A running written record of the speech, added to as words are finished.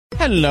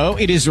Hello,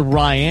 it is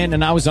Ryan,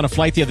 and I was on a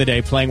flight the other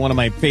day playing one of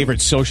my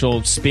favorite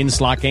social spin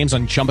slot games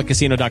on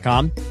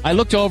ChumbaCasino.com. I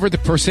looked over at the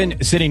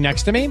person sitting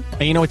next to me,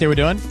 and you know what they were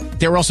doing?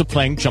 They were also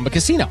playing Chumba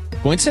Casino.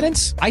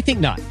 Coincidence? I think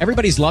not.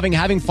 Everybody's loving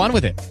having fun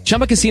with it.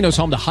 Chumba Casino is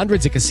home to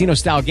hundreds of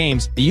casino-style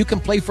games that you can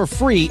play for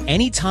free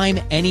anytime,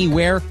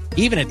 anywhere,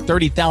 even at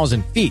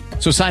 30,000 feet.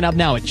 So sign up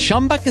now at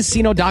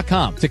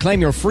ChumbaCasino.com to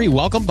claim your free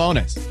welcome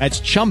bonus. That's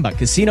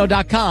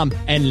ChumbaCasino.com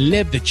and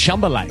live the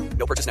Chumba life.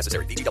 No purchase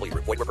necessary. VGW.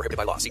 Void where prohibited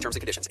by law. See terms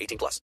and conditions.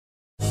 18+.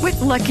 With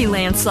Lucky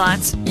Land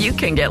Slots, you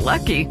can get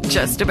lucky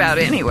just about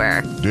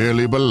anywhere.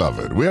 Dearly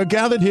beloved, we are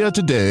gathered here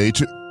today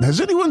to... Has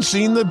anyone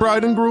seen the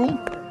bride and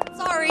groom?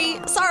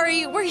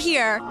 Sorry, we're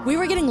here. We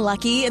were getting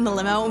lucky in the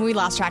limo and we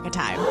lost track of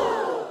time.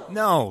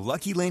 No,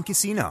 Lucky Land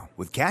Casino,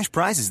 with cash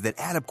prizes that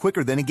add up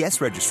quicker than a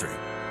guest registry.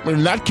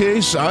 In that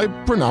case, I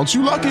pronounce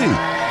you lucky.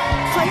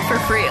 Play for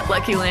free at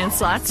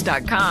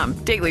LuckyLandSlots.com.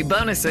 Daily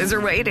bonuses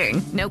are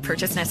waiting. No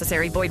purchase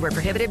necessary. Void where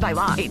prohibited by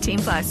law.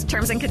 18+.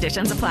 Terms and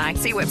conditions apply.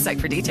 See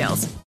website for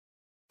details.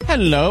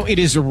 Hello, it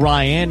is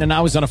Ryan, and I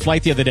was on a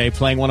flight the other day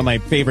playing one of my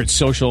favorite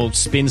social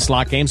spin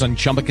slot games on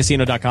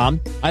ChumbaCasino.com.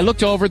 I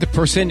looked over at the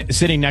person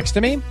sitting next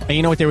to me, and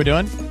you know what they were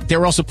doing? They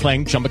were also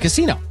playing Chumba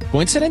Casino.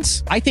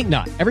 Coincidence? I think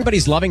not.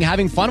 Everybody's loving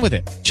having fun with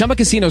it. Chumba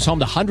Casino is home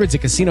to hundreds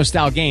of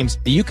casino-style games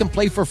that you can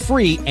play for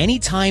free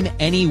anytime,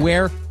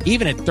 anywhere,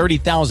 even at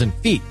 30,000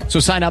 feet.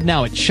 So sign up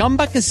now at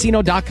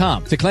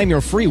ChumbaCasino.com to claim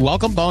your free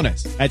welcome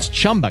bonus. That's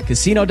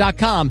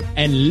ChumbaCasino.com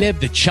and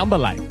live the Chumba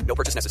life. No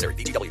purchase necessary.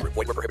 VGW. Void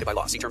where prohibited by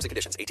law. See terms and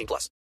conditions.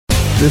 18+.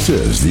 This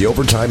is the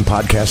Overtime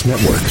Podcast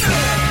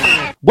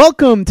Network.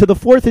 Welcome to the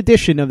fourth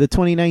edition of the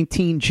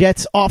 2019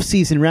 Jets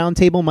offseason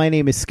roundtable. My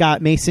name is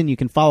Scott Mason. You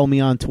can follow me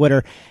on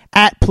Twitter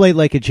at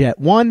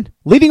PlayLikeAJet1.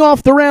 Leading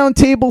off the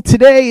roundtable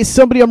today is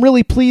somebody I'm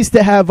really pleased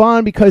to have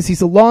on because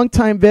he's a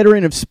longtime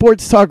veteran of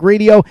sports talk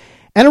radio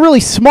and a really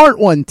smart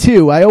one,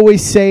 too. I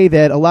always say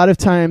that a lot of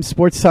times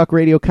sports talk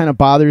radio kind of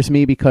bothers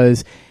me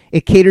because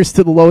it caters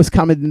to the lowest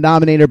common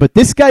denominator, but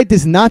this guy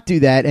does not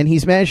do that, and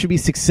he's managed to be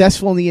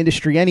successful in the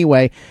industry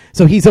anyway,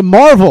 so he's a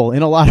marvel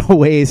in a lot of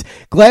ways.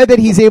 Glad that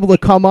he's able to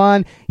come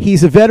on.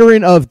 He's a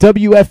veteran of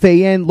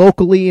WFAN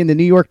locally in the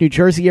New York, New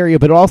Jersey area,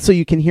 but also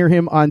you can hear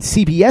him on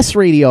CBS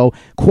radio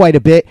quite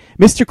a bit.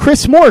 Mr.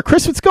 Chris Moore.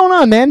 Chris, what's going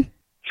on, man?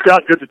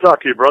 Scott, good to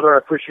talk to you, brother. I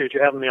appreciate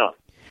you having me on.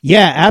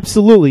 Yeah,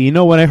 absolutely. You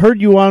know, when I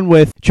heard you on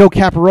with Joe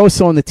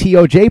Caparoso on the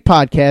TOJ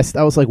podcast,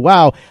 I was like,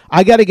 wow,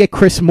 I got to get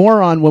Chris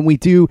Moore on when we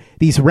do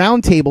these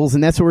roundtables,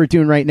 and that's what we're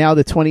doing right now,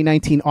 the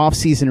 2019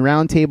 offseason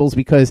roundtables,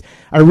 because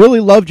I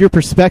really loved your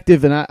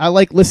perspective, and I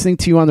like listening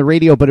to you on the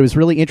radio, but it was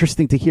really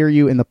interesting to hear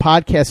you in the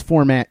podcast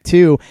format,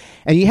 too.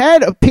 And you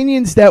had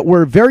opinions that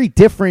were very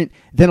different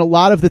than a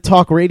lot of the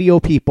talk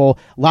radio people.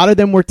 A lot of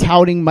them were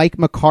touting Mike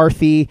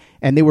McCarthy,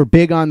 and they were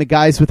big on the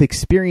guys with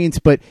experience,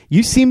 but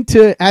you seem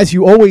to, as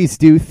you always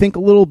do, think a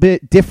little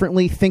bit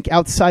differently, think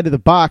outside of the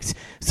box.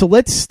 So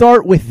let's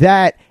start with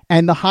that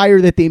and the hire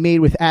that they made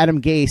with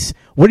Adam Gase.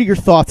 What are your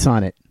thoughts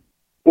on it?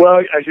 Well,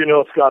 as you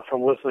know, Scott,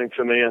 from listening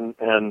to me,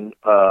 and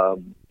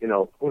you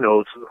know, who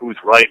knows who's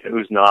right and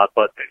who's not,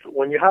 but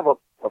when you have a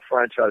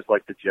franchise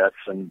like the Jets,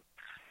 and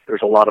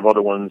there's a lot of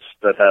other ones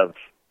that have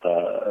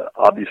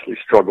obviously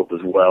struggled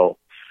as well,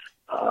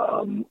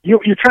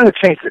 you're trying to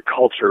change the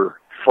culture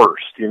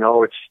first. You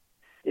know,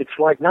 it's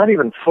like not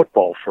even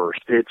football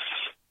first.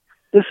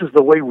 This is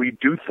the way we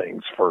do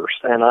things first.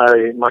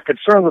 And my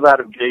concern with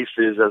Adam Gase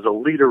is as a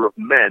leader of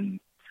men,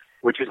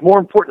 which is more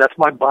important. That's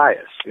my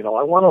bias. You know,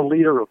 I want a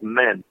leader of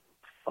men,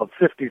 of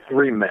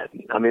 53 men.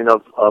 I mean,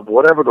 of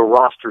whatever the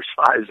roster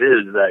size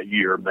is that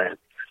year, man.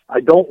 I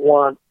don't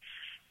want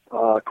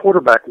a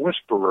quarterback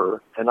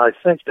whisperer. And I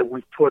think that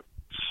we've put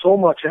so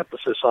much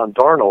emphasis on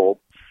Darnold,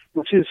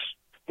 which is,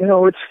 you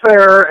know, it's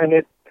fair,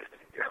 and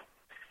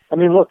I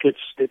mean, look, it's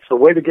the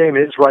way the game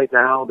is right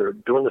now. They're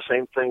doing the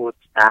same thing with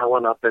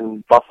Allen up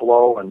in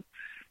Buffalo and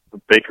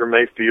with Baker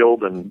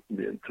Mayfield and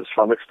to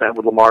some extent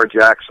with Lamar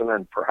Jackson,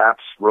 and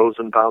perhaps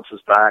Rosen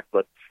bounces back.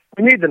 But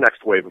we need the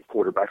next wave of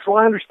quarterbacks, so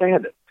I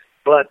understand it.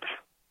 But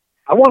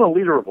I want a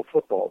leader of a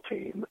football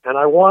team, and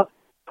I want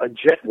a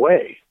Jet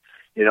way.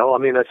 You know, I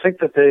mean, I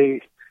think that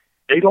they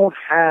don't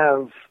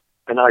have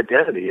an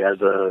identity as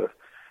a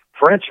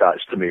franchise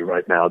to me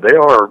right now. They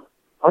are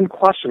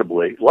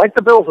unquestionably, like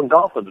the Bills and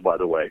Dolphins, by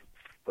the way,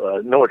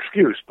 no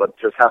excuse, but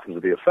just happens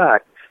to be a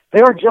fact,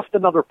 they are just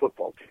another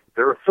football team.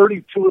 There are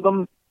 32 of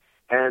them,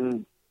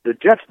 and the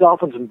Jets,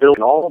 Dolphins, and Bills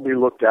can all be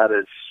looked at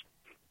as,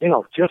 you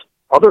know, just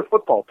other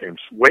football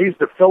teams, ways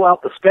to fill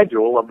out the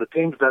schedule of the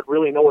teams that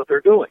really know what they're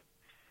doing.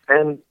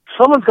 And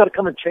someone's got to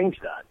come and change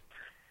that.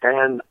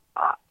 And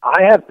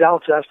I have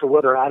doubts as to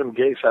whether Adam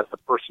Gase has the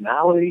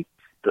personality,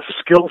 the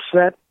skill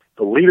set,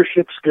 the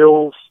leadership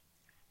skills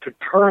to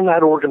turn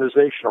that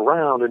organization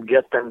around and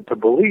get them to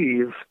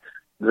believe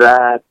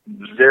that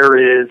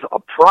there is a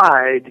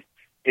pride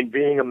in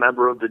being a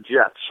member of the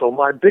Jets. So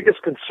my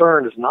biggest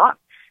concern is not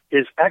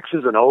his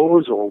X's and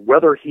O's or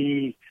whether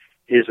he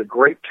is a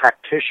great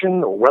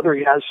tactician or whether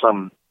he has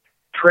some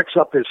tricks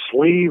up his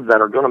sleeve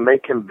that are going to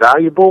make him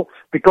valuable,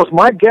 because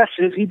my guess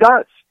is he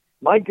does.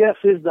 My guess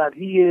is that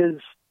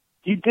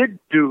he did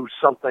do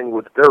something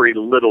with very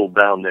little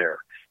down there.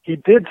 He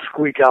did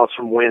squeak out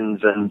some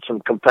wins and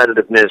some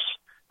competitiveness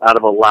out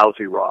of a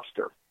lousy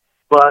roster.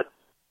 But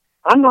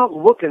I'm not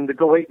looking to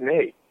go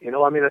 8-8.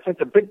 I think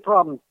the big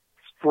problem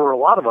for a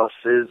lot of us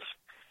is,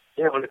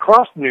 and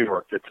across New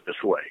York, it's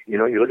this way. You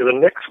look at the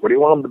Knicks, what do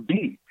you want them to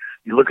be?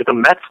 You look at the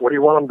Mets, what do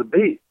you want them to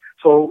be?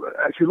 So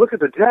as you look at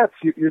the Jets,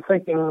 you're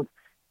thinking,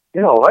 hey,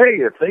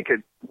 if they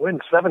could win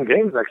 7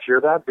 games next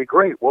year, that'd be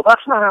great. Well,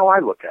 that's not how I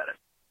look at it.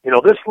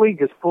 This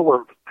league is full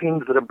of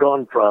teams that have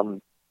gone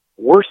from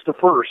worst to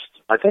first.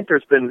 I think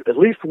there's been at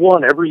least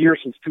one every year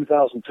since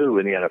 2002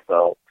 in the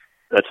NFL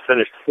that's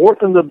finished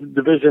fourth in the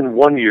division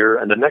one year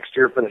and the next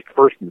year finished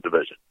first in the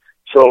division.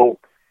 So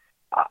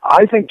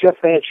I think Jet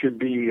fans should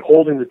be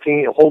holding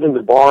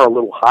the bar a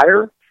little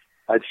higher.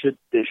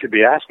 They should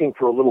be asking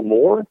for a little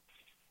more.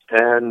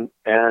 And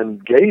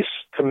Gase,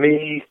 to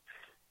me,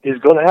 is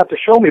going to have to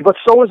show me. But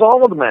so is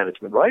all of the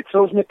management, right?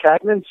 So is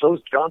Maccagnan, so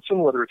is Johnson,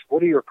 whether it's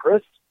Woody or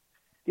Chris.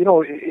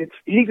 It's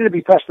easy to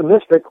be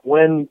pessimistic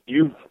when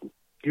you've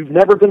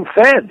never been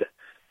fed.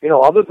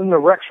 Other than the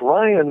Rex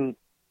Ryan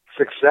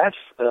success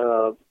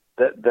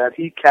that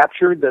he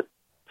captured that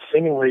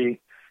seemingly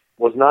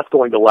was not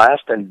going to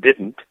last and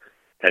didn't,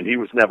 and he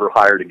was never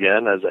hired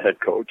again as a head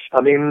coach.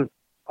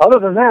 Other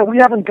than that, we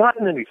haven't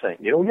gotten anything.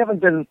 We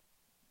haven't been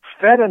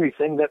fed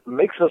anything that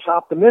makes us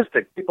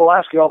optimistic. People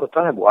ask you all the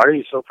time, why are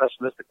you so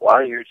pessimistic? Why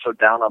are you so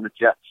down on the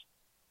Jets?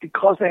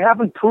 Because they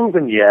haven't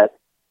proven yet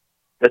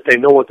that they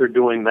know what they're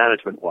doing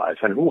management-wise.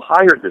 And who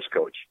hired this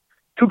coach?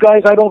 2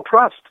 guys I don't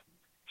trust.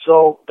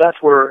 So that's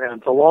where, and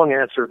it's a long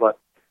answer, but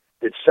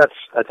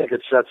I think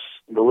it sets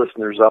the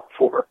listeners up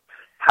for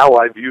how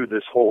I view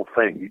this whole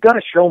thing. You got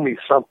to show me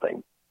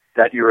something,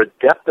 that you're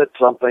adept at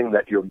something,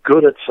 that you're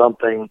good at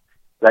something,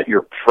 that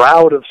you're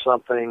proud of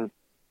something,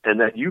 and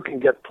that you can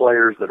get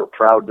players that are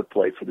proud to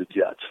play for the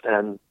Jets.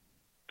 And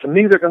to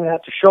me, they're going to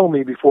have to show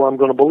me before I'm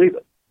going to believe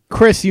it.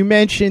 Chris, you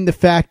mentioned the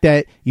fact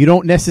that you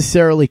don't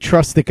necessarily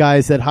trust the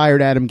guys that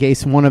hired Adam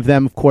Gase. One of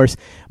them, of course,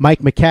 Mike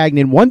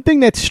Maccagnan. One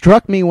thing that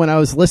struck me when I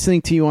was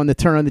listening to you on the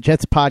Turn on the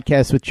Jets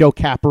podcast with Joe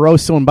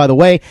Caporoso, and by the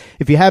way,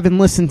 if you haven't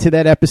listened to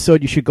that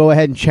episode, you should go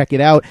ahead and check it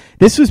out.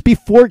 This was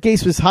before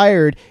Gase was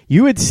hired.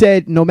 You had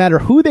said no matter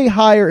who they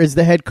hire as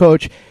the head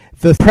coach,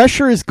 the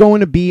pressure is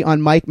going to be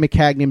on Mike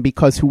Maccagnan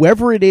because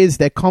whoever it is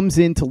that comes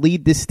in to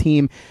lead this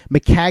team,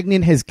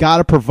 Maccagnan has got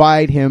to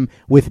provide him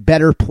with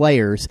better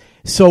players.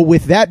 So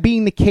with that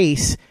being the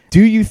case,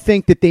 do you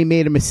think that they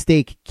made a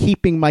mistake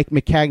keeping Mike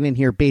Maccagnan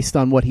here based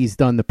on what he's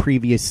done the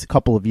previous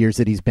couple of years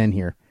that he's been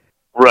here?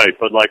 Right,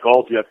 but like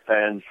all Jet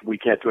fans, we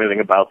can't do anything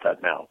about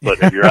that now. But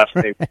if you're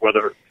asking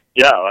whether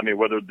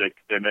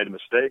they made a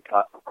mistake,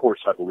 of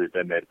course I believe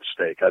they made a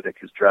mistake. I think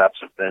his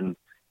drafts have been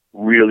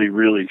really,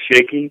 really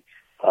shaky.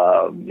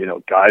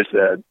 Guys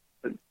that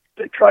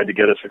they tried to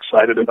get us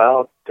excited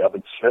about,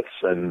 Devin Smith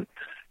and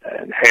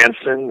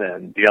Hansen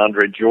and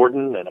DeAndre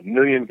Jordan and a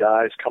million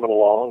guys coming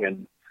along.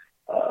 And,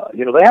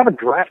 they haven't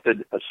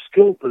drafted a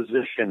skill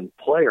position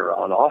player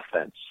on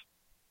offense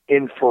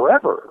in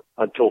forever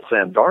until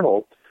Sam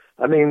Darnold.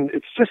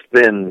 It's just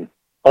been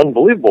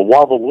unbelievable.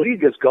 While the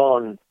league has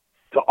gone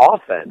to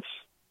offense,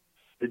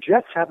 the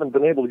Jets haven't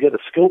been able to get a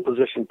skill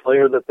position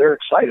player that they're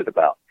excited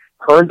about.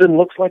 Herndon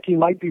looks like he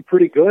might be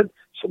pretty good,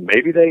 so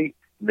maybe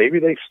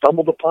they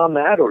stumbled upon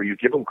that, or you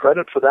give them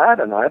credit for that,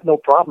 and I have no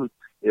problem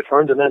if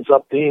Herndon ends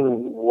up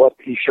being what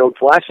he showed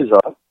flashes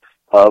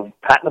of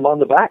patting him on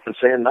the back and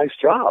saying, nice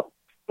job.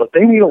 But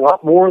they need a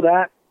lot more of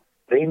that.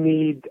 They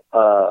need,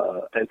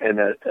 and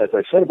as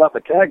I said about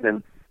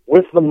Maccagnan,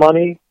 with the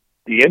money,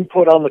 the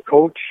input on the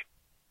coach,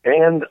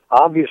 and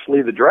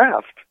obviously the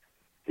draft,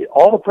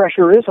 all the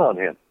pressure is on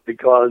him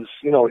because,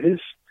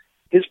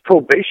 his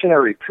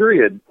probationary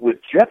period with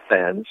Jet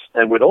fans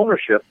and with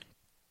ownership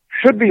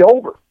should be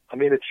over.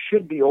 It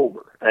should be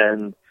over.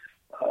 And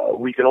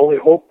we can only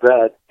hope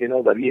that,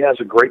 that he has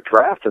a great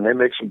draft and they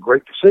make some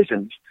great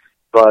decisions.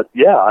 But,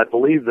 yeah, I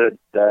believe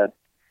that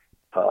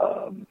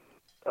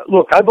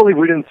look, I believe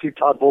we didn't see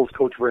Todd Bowles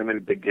coach very many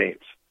big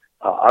games.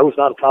 I was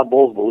not a Todd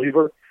Bowles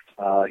believer.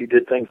 He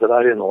did things that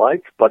I didn't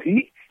like. But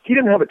he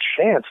didn't have a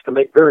chance to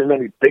make very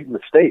many big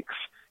mistakes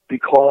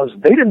because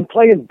they didn't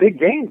play in big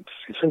games.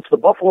 Since the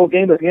Buffalo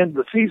game at the end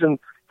of the season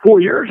 4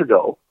 years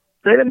ago,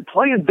 they didn't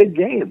play in big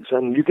games.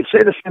 And you could say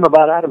the same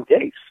about Adam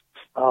Gase.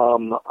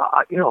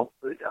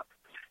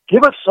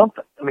 Give us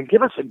something.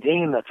 Give us a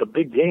game that's a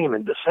big game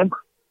in December.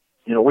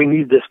 We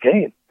need this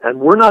game. And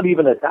we're not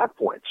even at that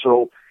point.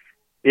 So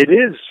it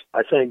is,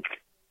 I think,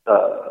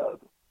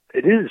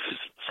 it is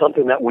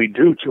something that we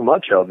do too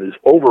much of is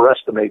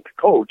overestimate the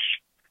coach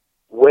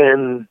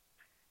when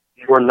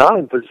you're not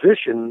in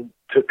position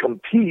to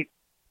compete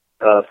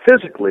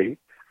physically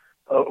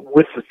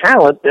with the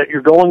talent that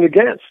you're going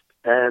against.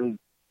 And,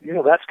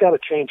 that's got to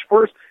change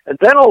first. And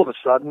then all of a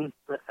sudden,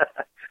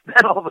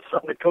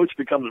 the coach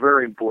becomes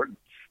very important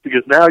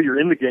because now you're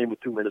in the game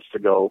with 2 minutes to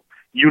go.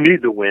 You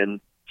need to win.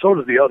 So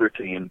does the other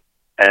team.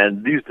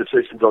 And these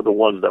decisions are the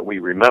ones that we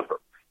remember.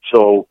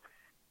 So,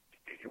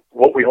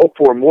 what we hope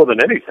for more than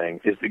anything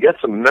is to get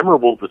some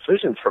memorable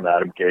decisions from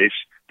Adam Gase,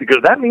 because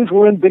that means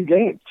we're in big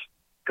games.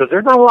 Because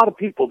there's not a lot of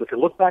people that can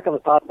look back on the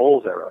Todd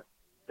Bowles era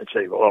and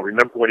say, well,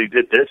 remember when he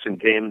did this in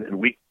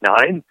week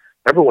 9?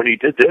 Remember when he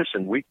did this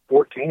in week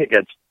 14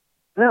 against...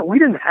 No, we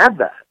didn't have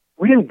that.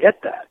 We didn't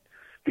get that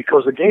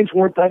because the games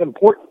weren't that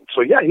important.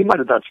 So, yeah, he might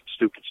have done some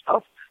stupid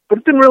stuff, but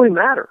it didn't really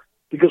matter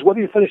because whether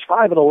you finish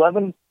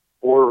 5-11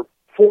 or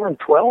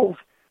 4-12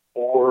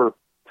 or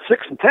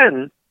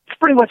 6-10, it's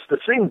pretty much the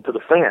same to the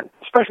fan,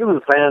 especially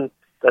the fan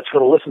that's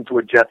going to listen to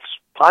a Jets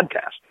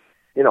podcast.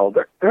 You know,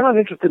 they're not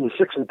interested in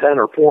 6-10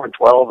 or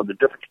 4-12 and the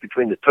difference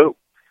between the two.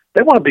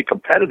 They want to be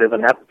competitive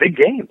and have big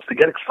games to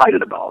get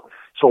excited about.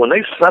 So when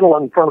they settle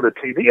in front of the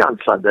TV on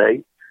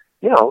Sunday,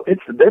 you know,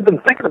 they've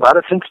been thinking about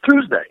it since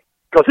Tuesday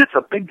because it's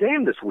a big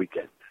game this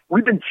weekend.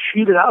 We've been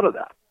cheated out of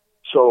that.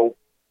 So,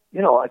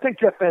 you know, I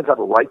think Jet fans have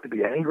a right to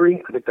be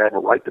angry. I think they have a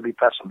right to be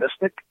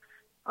pessimistic.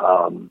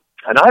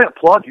 And I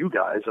applaud you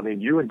guys. I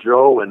mean, you and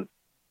Joe and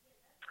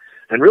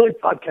really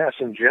podcasts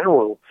in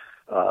general.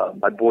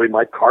 My boy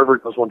Mike Carver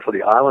does one for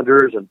the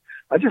Islanders, and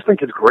I just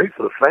think it's great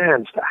for the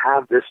fans to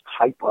have this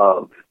type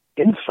of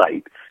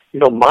insight. You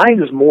know,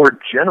 mine is more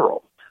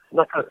general. I'm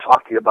not going to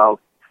talk to you about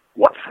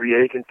what free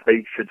agents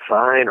they should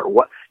sign or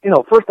what. You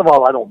know, first of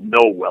all, I don't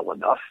know well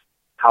enough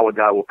how a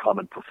guy will come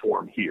and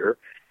perform here.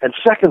 And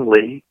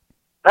secondly,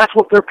 that's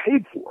what they're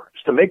paid for,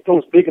 is to make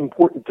those big,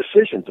 important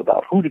decisions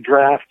about who to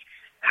draft,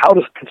 how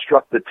to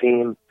construct the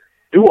team,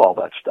 do all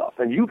that stuff.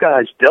 And you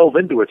guys delve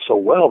into it so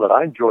well that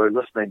I enjoy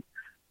listening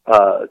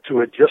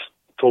to it just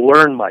to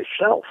learn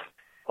myself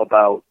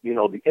about, you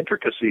know, the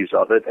intricacies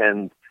of it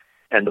and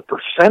the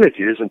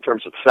percentages in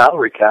terms of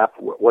salary cap.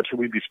 What should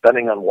we be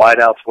spending on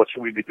wideouts? What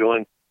should we be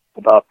doing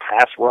about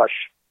pass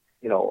rush?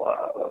 You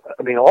know,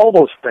 I mean, all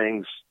those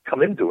things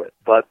come into it.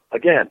 But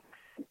again,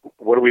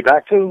 what are we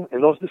back to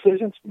in those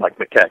decisions? Mike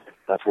Maccagnan.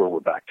 That's where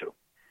we're back to.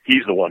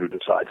 He's the one who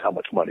decides how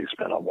much money is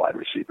spent on wide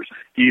receivers.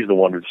 He's the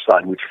one who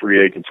decides which free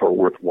agents are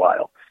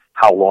worthwhile,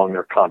 how long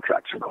their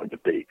contracts are going to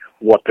be,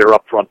 what their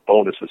upfront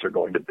bonuses are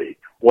going to be,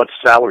 what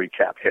salary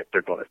cap hit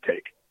they're going to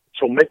take.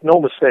 So make no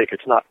mistake,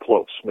 it's not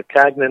close.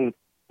 Maccagnan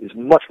is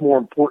much more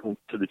important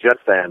to the Jet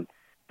fan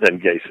than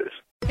Gase is.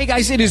 Hey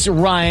guys, it is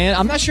Ryan.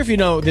 I'm not sure if you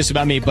know this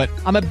about me, but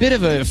I'm a bit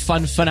of a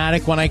fun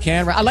fanatic when I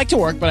can. I like to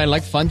work, but I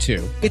like fun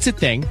too. It's a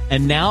thing.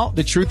 And now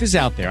the truth is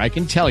out there. I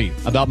can tell you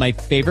about my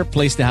favorite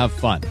place to have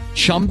fun.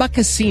 Chumba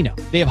Casino.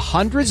 They have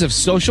hundreds of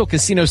social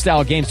casino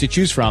style games to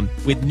choose from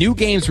with new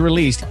games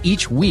released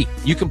each week.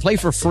 You can play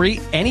for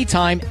free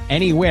anytime,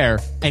 anywhere.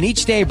 And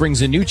each day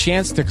brings a new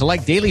chance to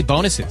collect daily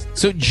bonuses.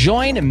 So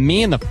join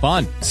me in the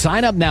fun.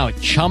 Sign up now at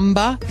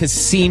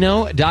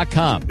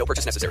ChumbaCasino.com. No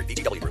purchase necessary.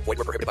 VGW Group. Void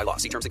where prohibited by law.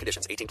 See terms and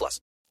conditions. 18+.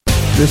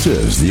 This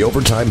is the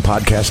Overtime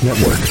Podcast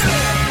Network.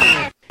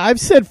 I've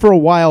said for a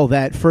while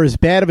that for as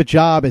bad of a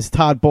job as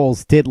Todd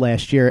Bowles did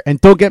last year,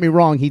 and don't get me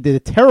wrong, he did a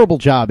terrible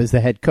job as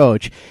the head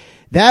coach,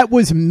 that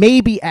was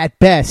maybe at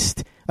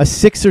best a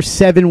 6 or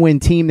 7 win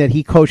team that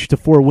he coached to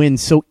 4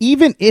 wins. So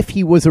even if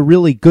he was a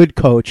really good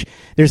coach,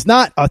 there's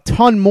not a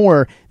ton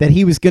more that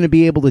he was going to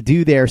be able to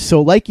do there.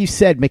 So like you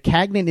said,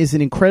 Maccagnan is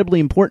an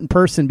incredibly important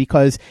person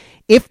because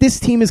if this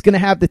team is going to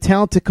have the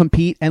talent to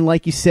compete and,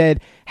 like you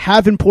said,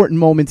 have important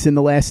moments in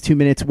the last 2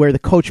 minutes where the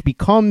coach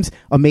becomes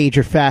a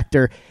major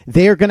factor,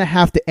 they're going to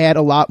have to add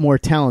a lot more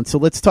talent. So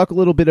let's talk a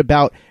little bit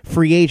about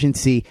free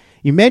agency.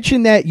 You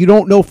mentioned that you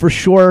don't know for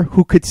sure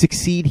who could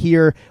succeed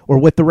here or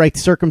what the right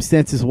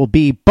circumstances will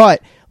be,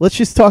 but let's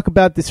just talk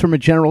about this from a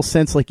general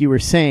sense like you were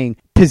saying.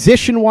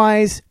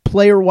 Position-wise,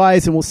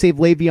 player-wise, and we'll save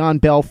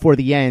Le'Veon Bell for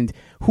the end.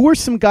 Who are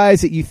some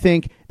guys that you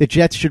think the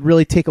Jets should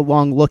really take a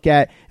long look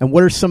at, and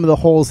what are some of the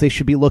holes they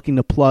should be looking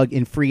to plug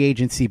in free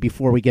agency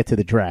before we get to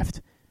the draft?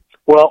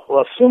 Well,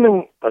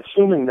 assuming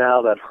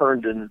now that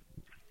Herndon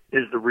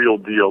is the real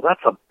deal,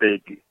 that's a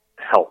big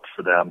help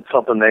for them,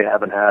 something they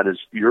haven't had, as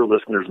your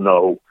listeners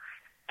know,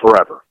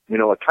 forever. You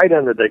know, a tight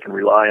end that they can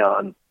rely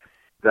on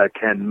that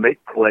can make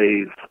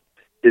plays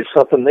is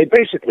something they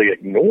basically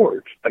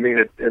ignored. I mean,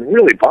 it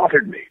really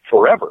bothered me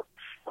forever.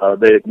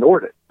 They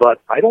ignored it.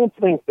 But I don't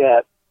think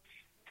that,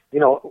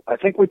 you know, I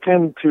think we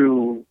tend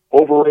to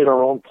overrate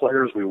our own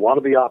players. We want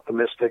to be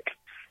optimistic.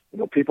 You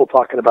know, people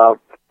talking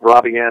about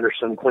Robbie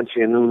Anderson,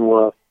 Quincy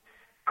Enunwa,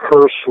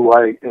 Kearse, who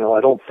I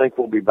don't think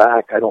will be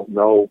back. I don't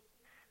know.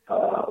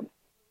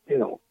 You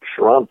know,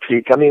 Sharon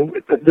Peake. I mean,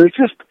 there's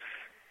just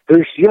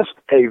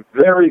a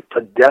very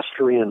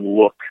pedestrian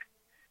look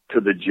to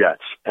the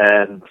Jets.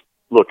 And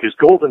look, is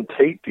Golden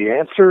Tate the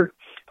answer?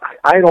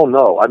 I don't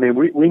know. I mean,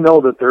 we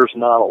know that there's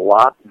not a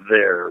lot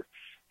there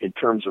in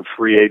terms of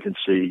free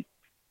agency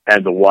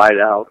and the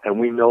wideout, and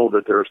we know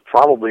that there's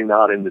probably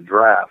not in the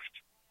draft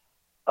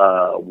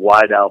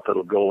wideout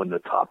that'll go in the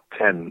top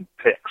 10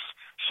 picks.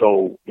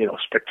 So, you know,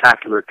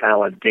 spectacular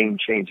talent,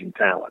 game-changing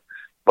talent.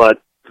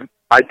 But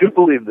I do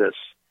believe this,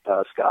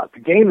 Scott. The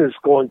game is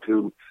going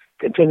to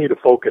continue to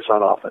focus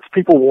on offense.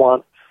 People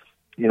want,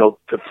 you know,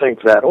 to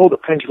think that, the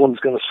pendulum's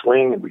going to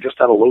swing, and we just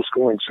had a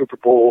low-scoring Super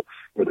Bowl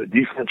where the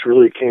defense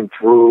really came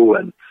through,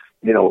 and,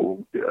 you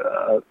know,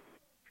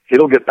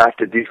 it'll get back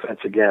to defense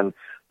again.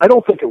 I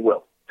don't think it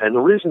will. And the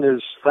reason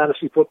is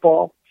fantasy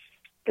football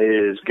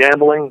is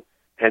gambling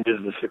and is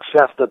the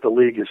success that the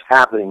league is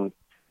having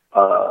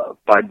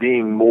by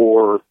being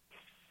more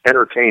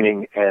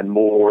entertaining and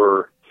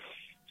more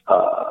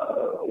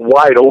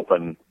wide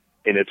open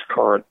in its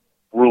current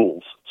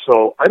rules.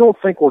 So I don't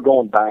think we're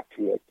going back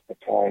to a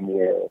time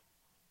where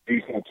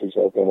defenses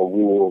are going to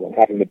rule and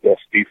having the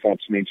best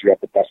defense means you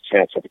have the best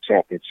chance of a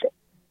championship.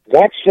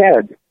 That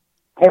said,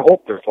 I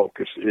hope their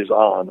focus is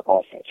on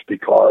offense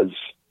because,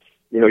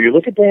 you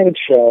look at Brandon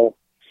Shell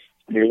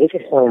and you look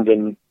at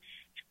Herndon,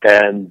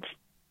 and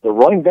the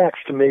running backs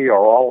to me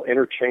are all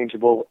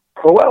interchangeable.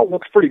 Crowell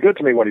looks pretty good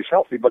to me when he's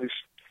healthy, but he's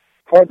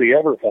hardly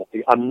ever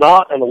healthy. I'm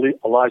not an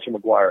Elijah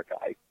McGuire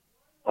guy.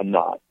 I'm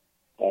not.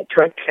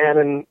 Trent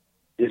Cannon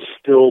is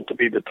still to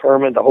be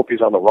determined. I hope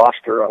he's on the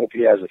roster. I hope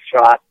he has a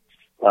shot.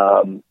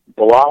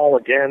 Bilal,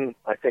 again,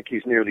 I think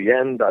he's near the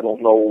end. I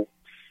don't know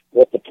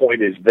what the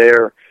point is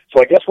there.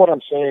 So I guess what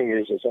I'm saying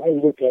is, as I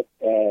look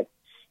at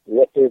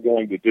what they're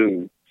going to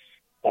do,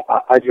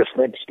 I just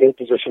think skill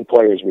position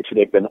players, which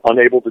they've been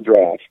unable to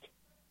draft,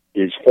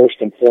 is first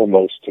and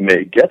foremost to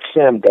me. Get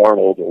Sam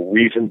Darnold a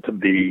reason to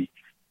be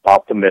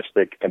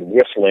optimistic and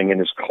whistling in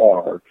his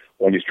car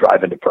when he's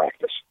driving to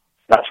practice.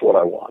 That's what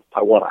I want.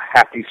 I want a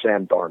happy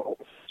Sam Darnold.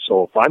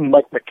 So if I'm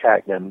Mike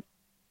McCagnon,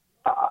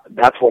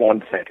 that's what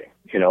I'm thinking.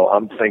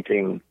 I'm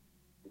thinking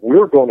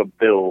we're going to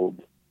build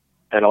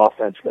an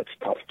offense that's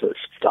tough to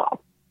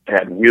stop,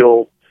 and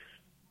we'll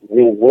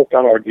work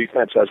on our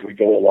defense as we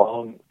go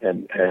along,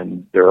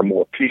 and there are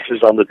more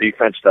pieces on the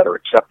defense that are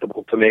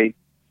acceptable to me,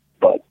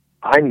 but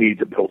I need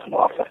to build an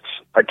offense.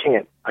 I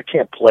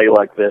can't play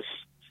like this.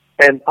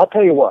 And I'll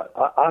tell you what,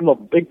 I'm a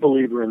big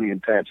believer in the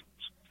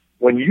intangibles.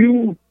 When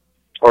you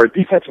are a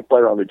defensive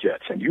player on the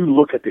Jets and you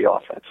look at the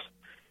offense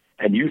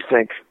and you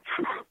think,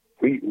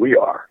 we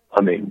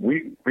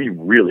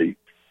really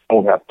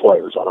don't have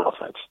players on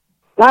offense,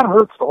 that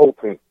hurts the whole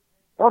team.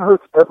 That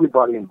hurts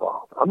everybody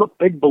involved. I'm a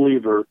big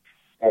believer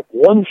that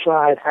one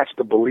side has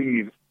to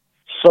believe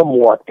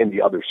somewhat in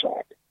the other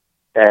side,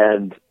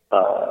 and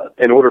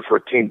in order for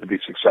a team to be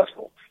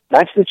successful.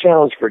 That's the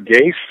challenge for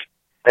Gase,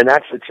 and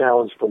that's the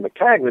challenge for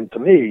McCagnon, to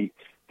me,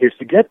 is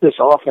to get this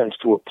offense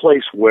to a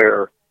place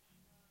where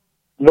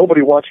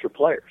nobody wants your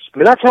players. I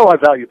mean, that's how I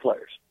value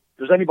players.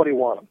 Does anybody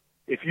want them?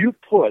 If you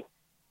put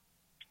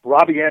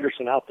Robbie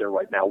Anderson out there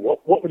right now,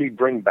 what would he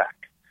bring back?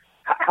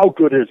 How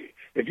good is he?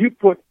 If you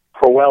put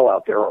Crowell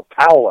out there, or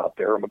Powell out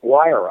there, or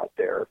McGuire out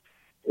there,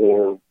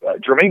 or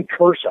Jermaine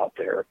Kearse out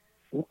there,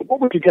 what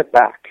would you get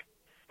back?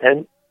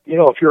 And,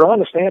 if your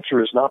honest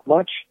answer is not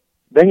much,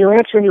 then you're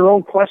answering your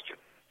own question.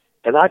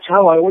 And that's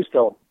how I always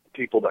tell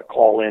people that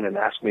call in and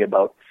ask me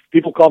about,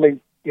 people call me,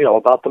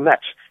 about the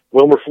Mets.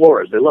 Wilmer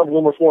Flores. They love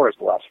Wilmer Flores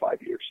the last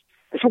 5 years.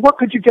 I said, what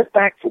could you get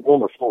back for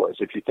Wilmer Flores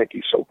if you think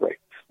he's so great?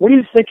 What do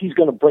you think he's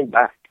going to bring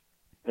back?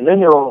 And then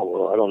they're all,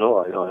 well, I don't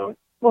know.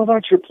 Well,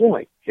 that's your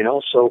point,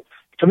 So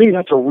to me,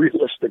 that's a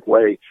realistic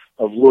way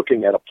of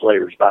looking at a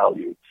player's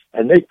value.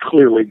 And they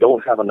clearly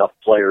don't have enough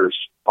players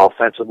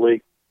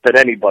offensively that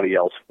anybody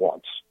else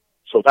wants.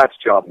 So that's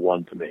job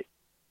one to me.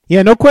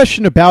 Yeah, no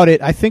question about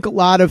it. I think a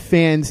lot of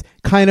fans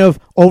kind of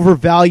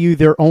overvalue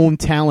their own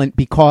talent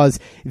because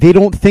they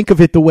don't think of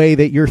it the way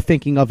that you're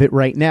thinking of it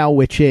right now,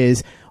 which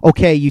is,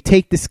 okay, you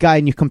take this guy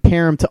and you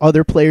compare him to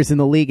other players in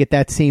the league at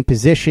that same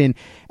position,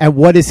 and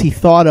what is he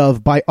thought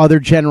of by other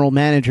general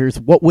managers?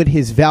 What would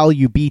his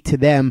value be to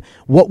them?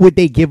 What would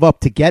they give up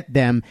to get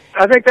them?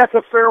 I think that's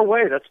a fair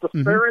way. That's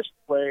the fairest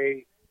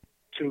way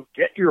to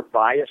get your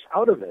bias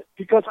out of it,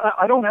 because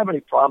I don't have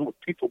any problem with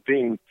people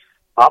being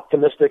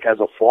optimistic as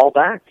a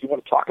fallback. You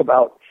want to talk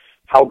about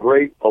how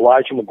great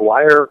Elijah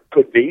McGuire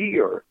could be,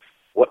 or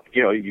what,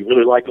 you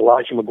really like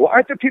Elijah McGuire.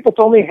 I think people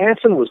told me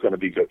Hansen was going to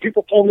be good.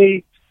 People told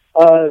me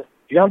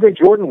DeAndre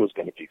Jordan was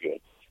going to be good.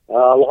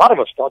 A lot of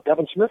us thought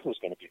Devin Smith was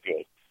going to be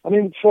good. I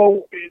mean,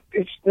 so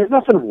there's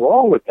nothing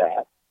wrong with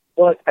that.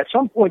 But at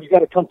some point, you got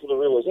to come to the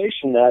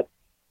realization that,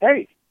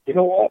 hey, you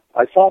know what?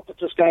 I thought that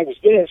this guy was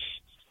this,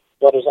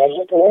 but as I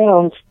look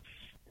around,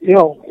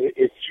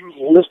 if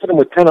you listed him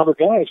with 10 other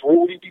guys, where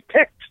would he be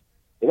picked?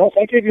 If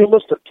I gave you a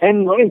list of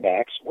 10 running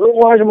backs, where would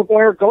Elijah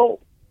McGuire go?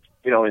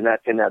 In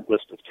that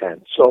list of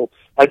 10. So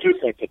I do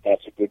think that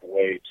that's a good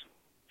way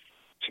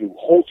to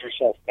hold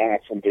yourself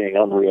back from being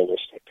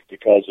unrealistic.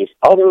 Because if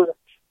other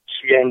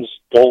GMs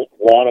don't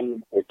want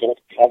him or don't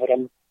covet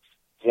him,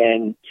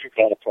 then you've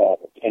got a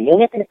problem. And they're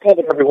not going to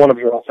covet every one of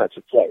your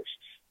offensive players.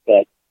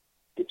 But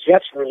the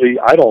Jets really,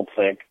 I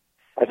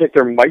think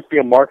there might be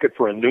a market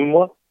for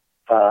Enunwa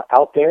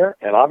out there,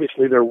 and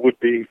obviously there would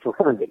be for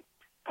Herndon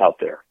out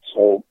there.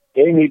 So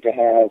they need to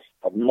have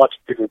a much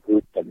bigger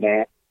group than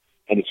that,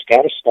 and it's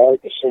got to start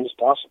as soon as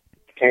possible.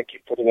 You can't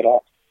keep putting it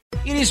off.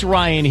 It is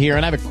Ryan here,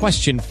 and I have a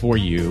question for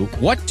you.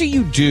 What do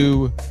you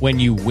do when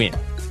you win?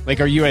 Like,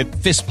 are you a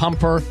fist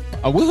pumper,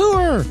 a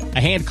woohooer, a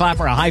hand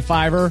clapper, a high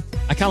fiver?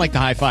 I kind of like the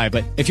high five,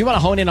 but if you want to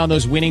hone in on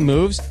those winning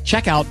moves,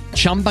 check out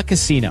Chumba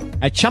Casino.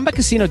 At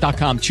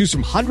ChumbaCasino.com, choose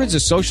from hundreds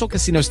of social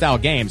casino style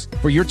games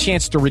for your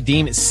chance to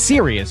redeem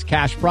serious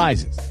cash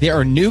prizes. There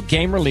are new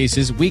game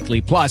releases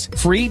weekly, plus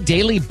free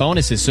daily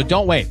bonuses. So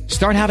don't wait.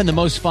 Start having the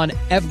most fun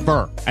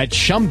ever at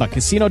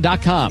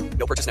ChumbaCasino.com.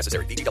 No purchase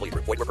necessary. VGW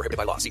Group. Void where prohibited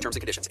by law. See terms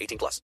and conditions.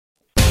 18+.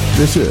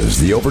 This is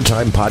the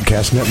Overtime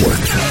Podcast Network.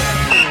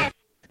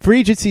 Free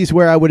agency is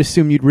where I would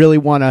assume you'd really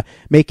want to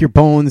make your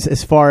bones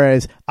as far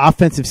as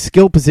offensive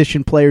skill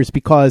position players,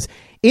 because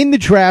in the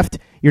draft,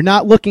 you're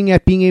not looking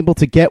at being able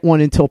to get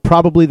one until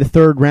probably the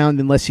third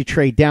round unless you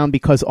trade down,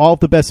 because all of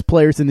the best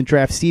players in the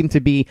draft seem to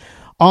be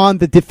on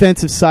the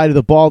defensive side of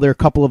the ball. There are a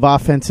couple of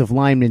offensive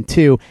linemen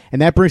too.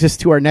 And that brings us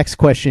to our next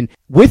question.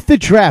 With the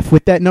draft,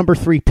 with that number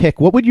 3 pick,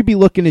 what would you be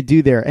looking to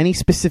do there? Any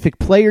specific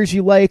players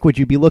you like? Would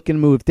you be looking to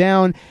move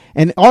down?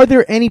 And are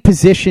there any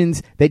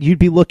positions that you'd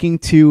be looking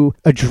to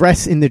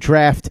address in the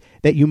draft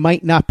that you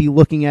might not be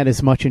looking at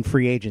as much in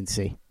free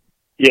agency?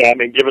 Yeah, I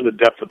mean, given the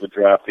depth of the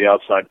draft, the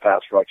outside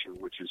pass rusher,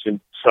 which is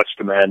in such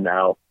demand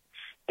now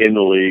in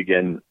the league,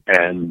 and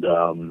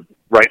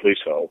rightly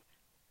so,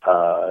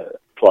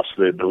 plus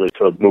the ability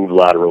to move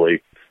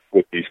laterally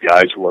with these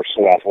guys who are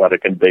so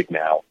athletic and big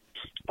now.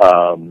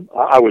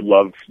 I would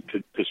love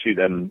to see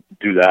them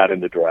do that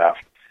in the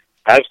draft.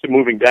 As to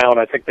moving down,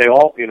 I think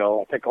all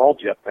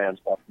Jet fans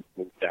want to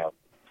move down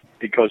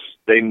because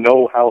they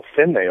know how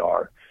thin they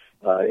are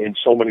in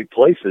so many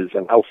places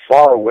and how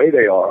far away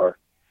they are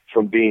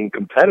from being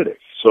competitive.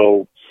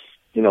 So,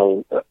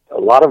 a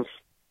lot of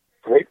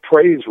great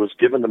praise was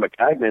given to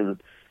Maccagnan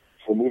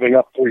for moving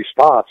up 3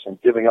 spots and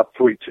giving up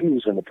 3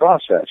 twos in the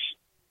process.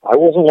 I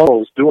wasn't one of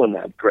those doing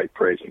that great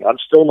praising. I'm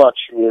still not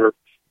sure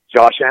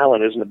Josh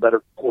Allen isn't a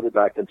better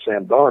quarterback than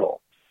Sam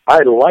Darnold.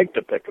 I'd like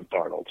to pick up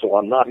Darnold, so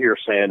I'm not here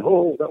saying,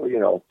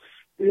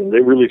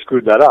 they really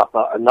screwed that up.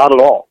 Not at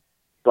all.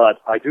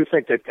 But I do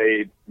think they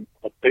paid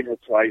a bigger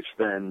price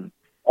than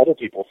other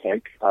people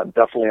think. I'm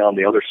definitely on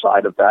the other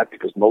side of that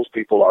because most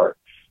people are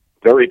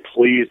very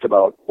pleased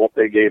about what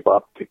they gave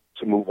up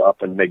to move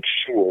up and make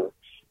sure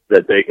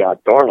that they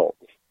got Darnold.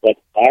 But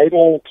I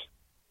don't,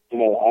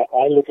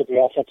 I look at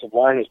the offensive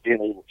line as being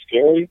a little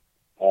scary.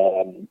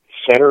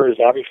 Center is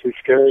obviously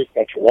scary.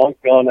 Got your long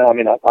gun. I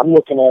mean, I'm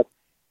looking at,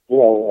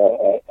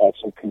 at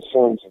some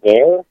concerns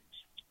there.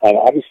 I'm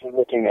obviously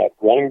looking at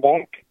running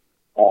back.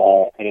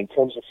 And in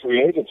terms of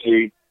free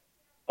agency,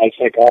 I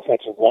think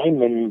offensive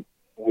linemen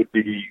would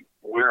be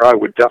where I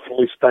would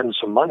definitely spend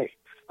some money.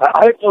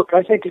 I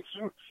think if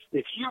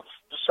you've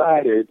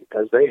decided,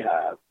 as they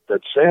have,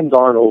 that Sam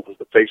Darnold is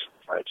the face of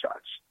the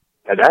franchise,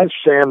 and as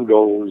Sam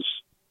goes,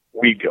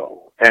 we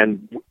go,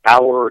 and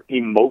our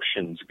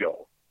emotions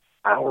go,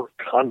 our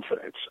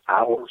confidence,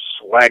 our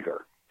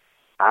swagger,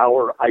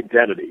 our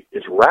identity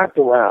is wrapped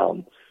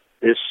around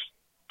this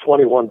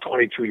 21,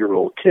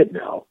 22-year-old kid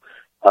now.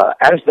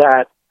 As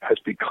that has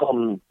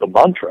become the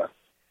mantra,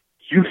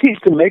 you need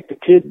to make the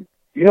kid,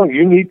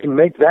 you need to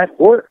make that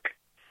work.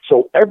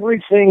 So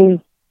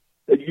everything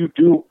that you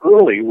do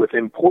early with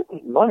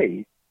important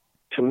money,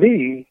 to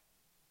me,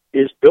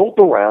 is built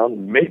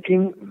around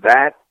making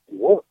that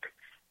work.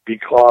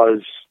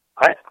 Because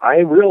I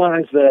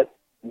realize that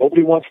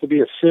nobody wants to be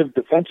a sieve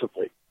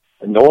defensively,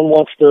 and no one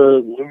wants to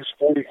lose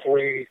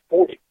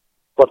 43-40.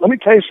 But let me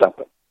tell you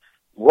something.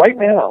 Right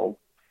now,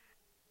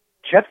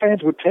 Jet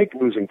fans would take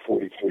losing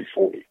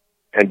 43-40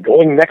 and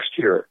going next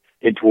year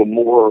into a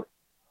more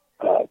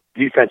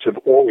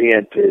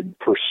defensive-oriented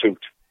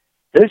pursuit.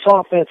 This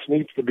offense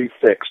needs to be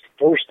fixed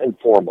first and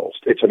foremost.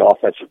 It's an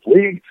offensive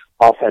league.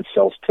 Offense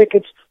sells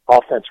tickets.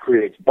 Offense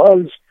creates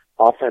buzz.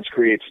 Offense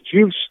creates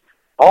juice.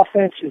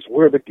 Offense is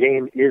where the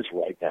game is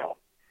right now.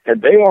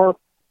 And they are,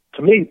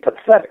 to me,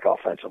 pathetic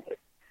offensively.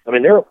 I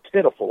mean, they're a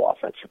pitiful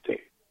offensive team.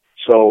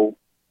 So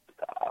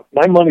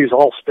my money is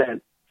all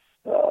spent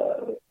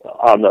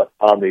on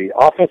the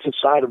offensive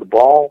side of the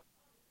ball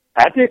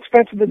at the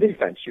expense of the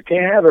defense. You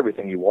can't have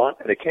everything you want,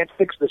 and they can't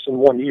fix this in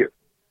 1 year.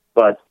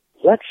 But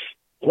let's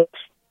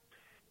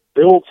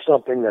build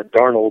something that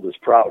Darnold is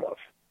proud of.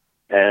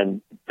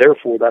 And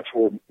therefore, that's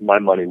where my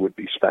money would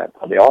be spent.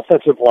 On the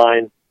offensive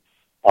line,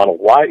 on a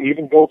wide,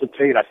 even Golden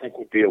Tate, I think,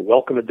 would be a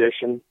welcome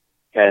addition.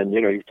 And,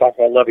 you talk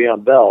about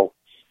Le'Veon Bell.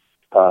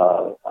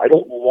 I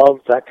don't love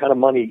that kind of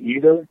money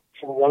either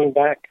for a running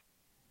back.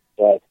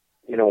 But,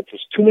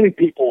 there's too many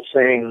people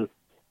saying,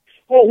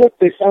 oh, look,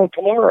 they found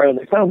Kamara, and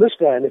they found this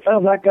guy, and they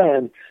found that guy,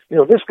 and,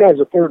 this guy's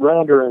a third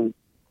rounder, and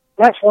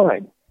that's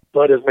fine.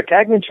 But has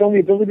Maccagnan shown the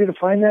ability to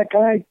find that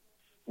guy?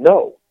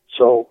 No.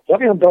 So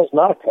Le'Veon Bell's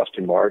not a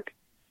question mark.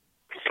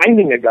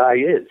 Finding a guy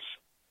is.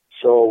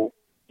 So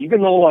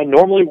even though I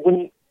normally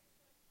wouldn't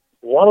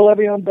want a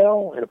Le'Veon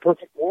Bell in a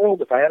perfect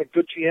world, if I had a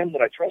good GM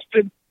that I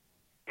trusted,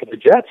 for the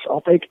Jets,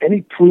 I'll take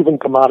any proven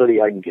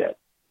commodity I can get.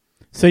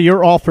 So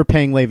you're all for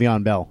paying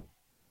Le'Veon Bell?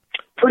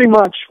 Pretty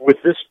much with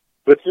this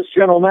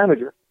general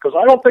manager, because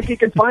I don't think he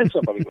can find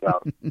somebody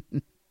without him.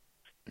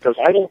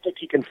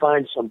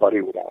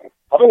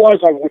 Otherwise,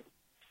 I would.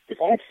 if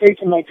I had faith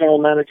in my general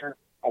manager,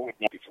 I would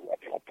not be for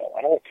Le'Veon Bell.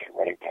 I don't want to get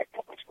running back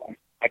that much money.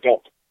 I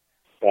don't.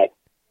 But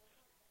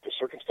the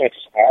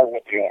circumstances are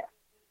what they are.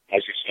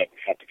 As you said,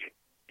 we have to get,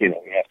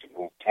 we have to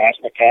move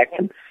past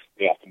McCagnon.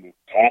 We have to move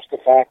past the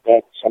fact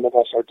that some of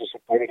us are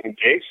disappointed in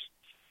Gase,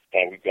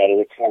 and we've got to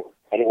look forward.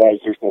 Otherwise,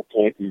 there's no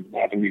point in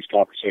having these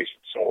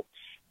conversations. So,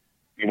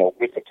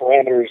 with the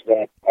parameters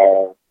that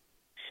are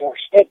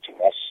forced to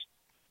us,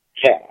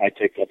 yeah, I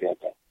take Le'Veon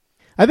Bell.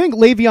 I think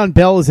Le'Veon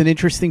Bell is an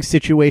interesting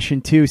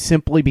situation, too,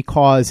 simply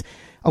because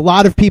a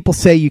lot of people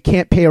say you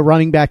can't pay a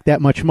running back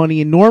that much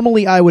money, and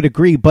normally I would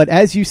agree. But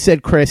as you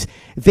said, Chris,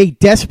 they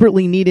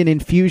desperately need an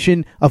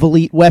infusion of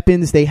elite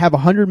weapons. They have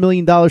 $100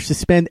 million to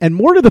spend. And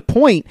more to the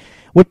point,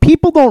 what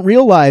people don't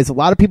realize, a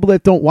lot of people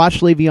that don't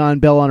watch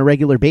Le'Veon Bell on a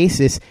regular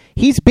basis,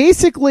 he's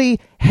basically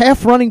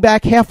half running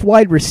back, half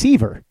wide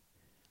receiver.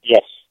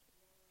 Yes,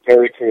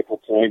 very critical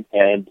point.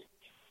 And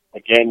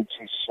again,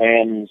 to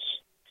Sam's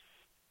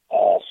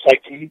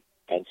psyche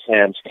and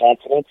Sam's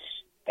confidence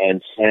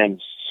and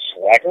Sam's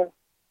swagger,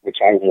 which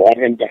I want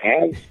him to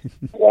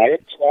have,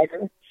 quiet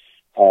swagger.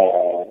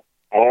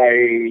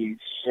 I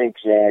think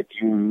that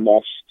you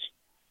must,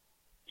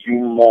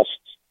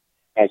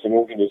 as an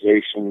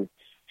organization,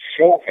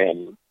 show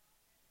him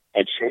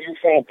and show your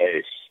fan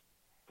base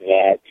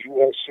that you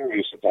are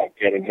serious about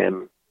getting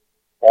him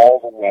all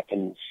the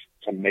weapons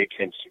to make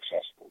him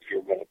successful.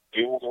 You're going to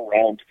build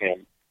around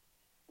him.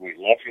 We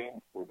love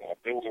you. We're going to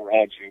build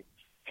around you.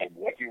 And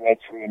what you went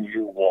through in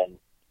year one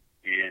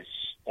is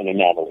an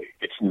anomaly.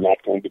 It's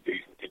not going to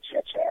be what the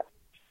Jets are.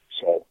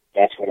 So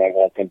that's what I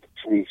want them to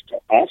prove to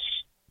us,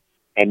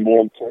 and more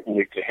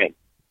importantly to him,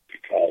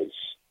 because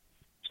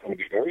it's going to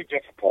be very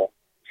difficult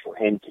for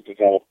him to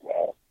develop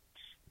well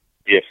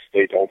if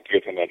they don't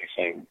give him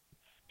anything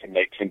to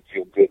make him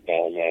feel good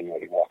now and then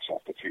when he walks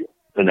off the field.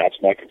 And that's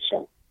my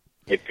concern.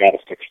 They've got to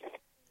fix that.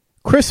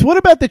 Chris, what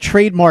about the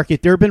trade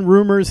market? There have been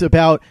rumors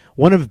about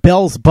one of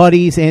Bell's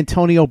buddies,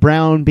 Antonio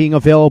Brown, being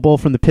available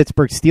from the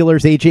Pittsburgh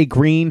Steelers. A.J.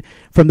 Green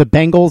from the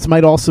Bengals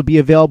might also be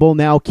available.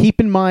 Now, keep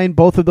in mind,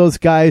 both of those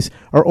guys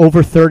are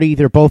over 30.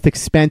 They're both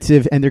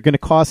expensive, and they're going to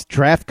cost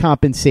draft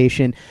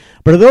compensation.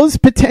 But are those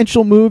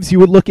potential moves you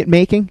would look at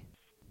making?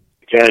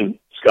 Again,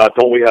 Scott,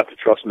 don't we have to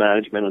trust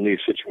management in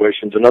these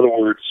situations? In other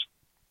words,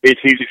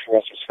 it's easy for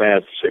us as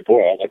fans to say,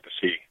 boy, I'd like to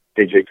see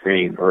A.J.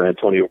 Green or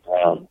Antonio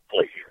Brown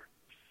play here.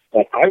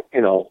 But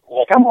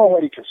I'm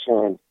already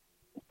concerned,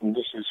 and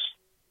this is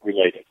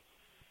related.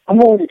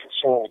 I'm already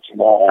concerned with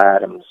Jamal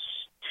Adams'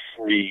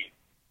 free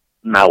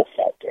mouth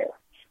out there.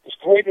 As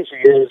great as he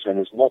is, and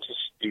as much as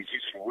he's easy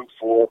to root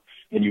for,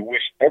 and you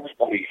wish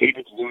everybody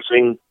hated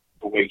losing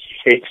the way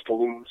he hates to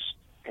lose,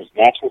 because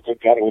that's what they've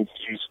got to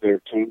infuse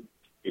there too,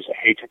 is a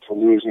hatred for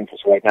losing,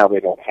 because right now they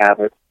don't have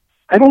it.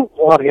 I don't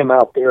want him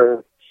out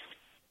there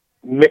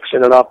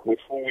mixing it up with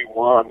who we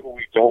want, who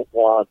we don't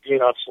want,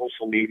 being on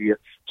social media.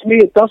 To me,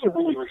 it doesn't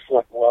really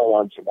reflect well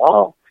on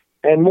Jamal,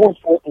 and more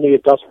importantly,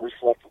 it doesn't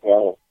reflect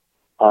well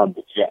on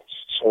the Jets.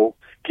 So,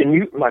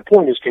 my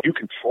point is, can you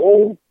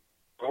control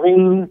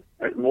Green,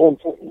 and more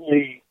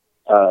importantly,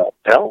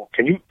 Bell?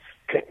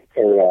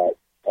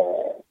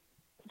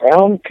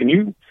 Brown? Can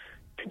you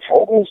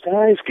control those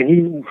guys? Can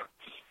you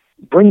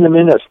bring them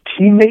in as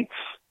teammates?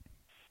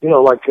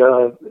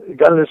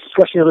 Got in this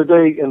discussion the other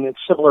day, and it's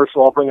similar,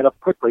 so I'll bring it up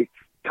quickly.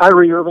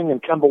 Kyrie Irving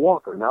and Kemba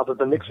Walker, now that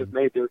the Knicks have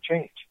made their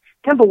change.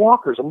 Kemba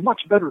Walker's a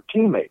much better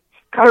teammate.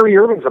 Kyrie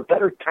Irving's a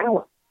better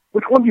talent.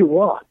 Which one do you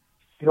want?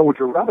 Would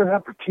you rather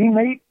have a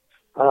teammate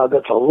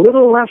that's a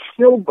little less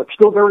skilled but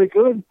still very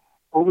good?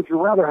 Or would you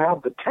rather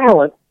have the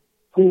talent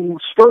who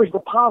stirs the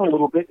pot a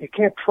little bit, you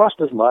can't trust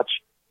as much,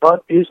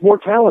 but is more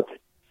talented?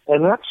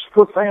 And that's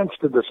for fans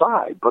to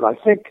decide. But I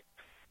think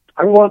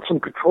I want some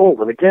control.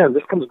 And again,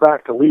 this comes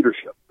back to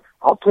leadership.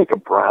 I'll take a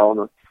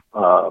Brown,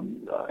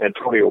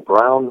 Antonio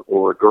Brown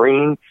or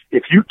Green,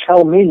 if you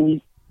tell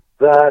me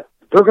that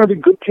they're going to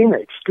be good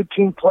teammates, good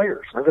team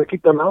players. They're going to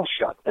keep their mouths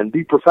shut and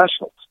be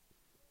professionals.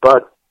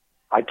 But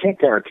I can't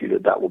guarantee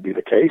that will be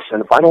the case.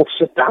 And if I don't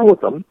sit down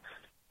with them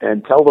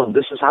and tell them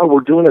this is how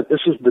we're doing it,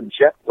 this is the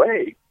Jet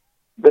way,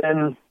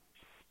 then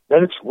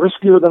it's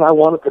riskier than I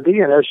want it to be.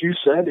 And as you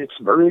said, it's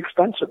very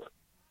expensive.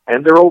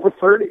 And they're over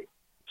 30.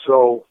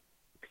 So,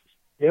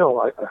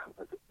 no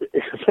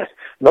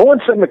one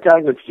said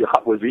McCagnon's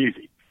job was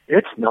easy.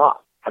 It's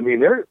not. I mean,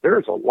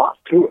 there's a lot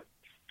to it.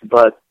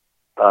 But,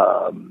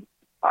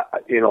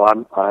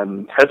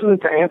 I'm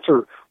hesitant to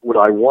answer would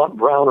I want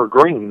Brown or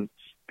Green,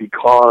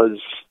 because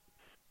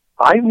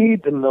I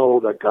need to know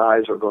that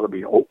guys are going to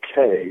be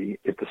okay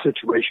if the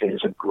situation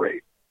isn't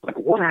great. Like,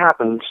 what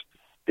happens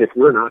if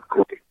we're not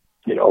great?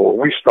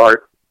 We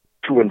start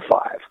 2-5.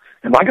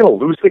 Am I going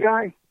to lose the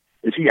guy?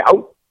 Is he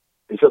out?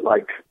 Is it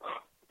like,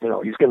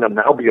 he's going to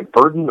now be a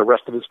burden the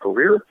rest of his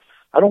career?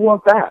 I don't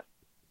want that.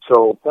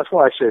 So that's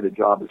why I say the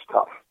job is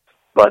tough.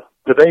 But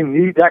do they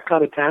need that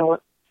kind of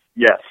talent?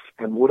 Yes.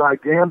 And would I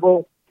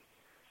gamble?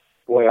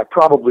 Boy, I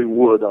probably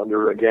would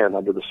under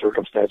the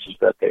circumstances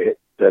that they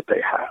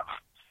have.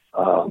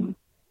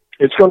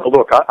 It's going to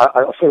look.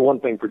 I'll say one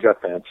thing for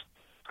Jet fans: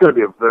 it's going to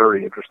be a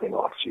very interesting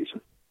off season.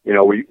 You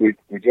know, we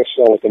just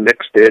saw what the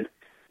Knicks did,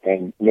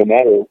 and no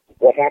matter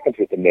what happens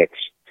with the Knicks,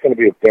 it's going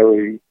to be a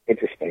very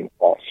interesting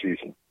off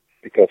season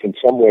because in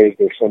some ways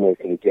they're similar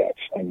to the Jets,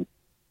 and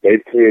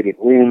they've created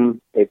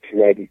room, they've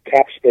created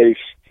cap space.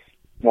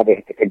 Now they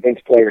have to convince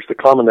players to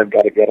come, and they've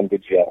got to get them to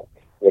gel.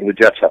 What do the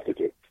Jets have to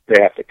do?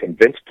 They have to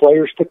convince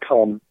players to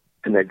come,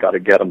 and they've got to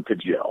get them to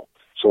gel.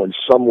 So in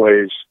some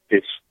ways,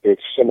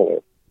 it's similar.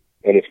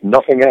 And if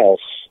nothing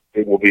else,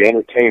 it will be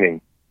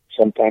entertaining,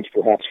 sometimes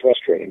perhaps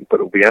frustrating, but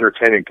it will be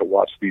entertaining to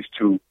watch these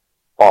two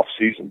off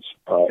seasons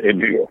in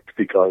New York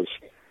because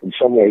in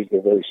some ways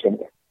they're very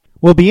similar.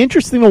 Well, it'll be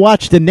interesting to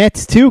watch the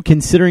Nets, too,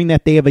 considering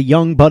that they have a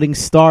young budding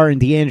star in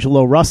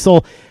D'Angelo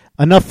Russell,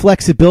 enough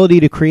flexibility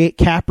to create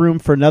cap room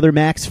for another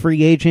max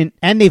free agent,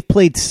 and they've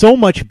played so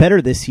much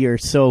better this year,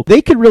 so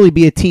they could really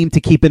be a team to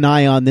keep an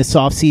eye on this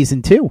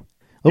offseason, too.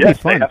 It'll be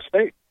fun. They have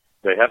space.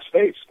 They have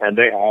space, and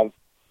they have...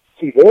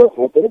 See,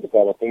 what they're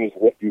developing is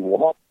what you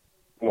want,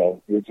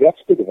 your Jets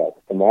to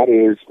develop, and that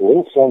is a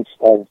little sense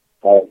of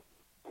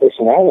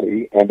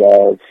personality and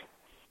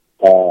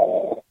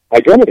of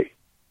identity,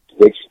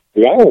 which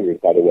the Islanders,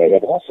 by the way,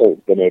 have also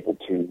been able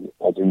to,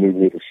 under new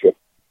leadership,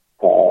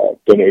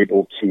 been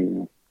able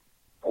to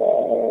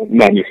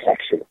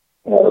manufacture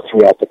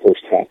throughout the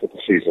first half of the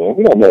season. And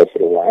we don't know if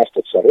it'll last,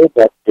 et cetera,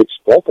 but it's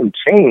welcome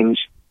change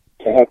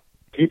to have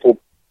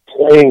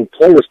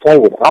players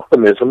playing with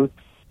optimism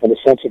and a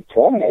sense of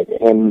pride.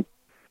 And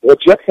what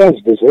Jet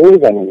fans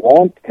deserve and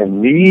want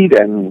and need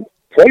and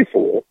play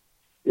for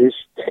is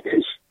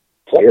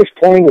players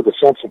playing with a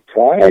sense of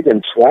pride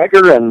and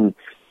swagger and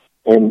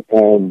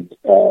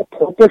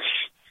purpose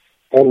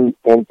and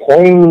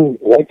playing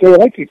like they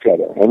like each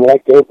other and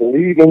like they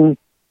believe in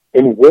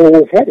where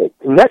we're headed.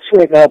 The Nets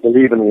right now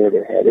believe in where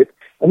they're headed,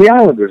 and the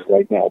Islanders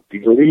right now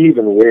believe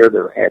in where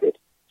they're headed.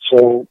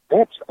 So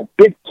that's a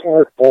big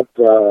part of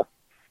the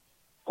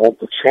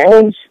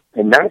challenge,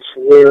 and that's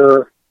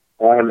where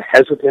I'm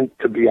hesitant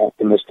to be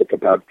optimistic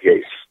about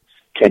Gase.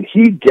 Can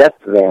he get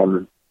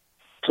them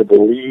to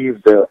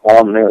believe they're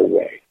on their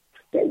way,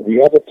 that we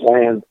have a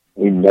plan,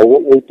 we know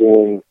what we're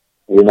doing,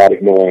 we're not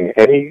ignoring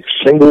any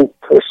single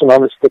person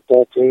on this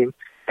football team,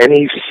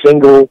 any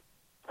single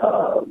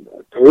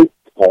group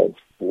of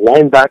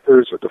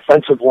linebackers or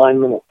defensive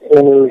linemen or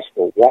corners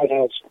or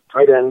wideouts or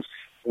tight ends.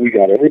 We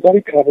got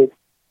everybody covered.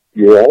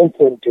 You're all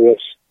important to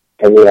us,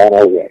 and we're on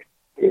our way.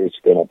 It's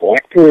been a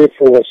black period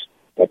for us,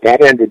 but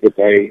that ended the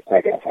day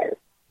I got hired.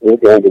 We're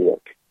going to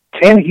work.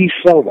 Can he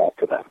sell that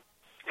to them?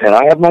 And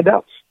I have my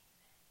doubts.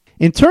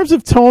 In terms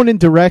of tone and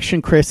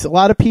direction, Chris, a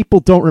lot of people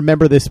don't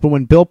remember this, but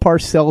when Bill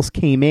Parcells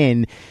came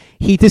in,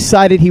 he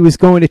decided he was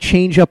going to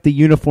change up the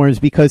uniforms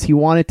because he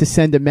wanted to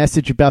send a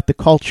message about the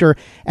culture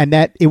and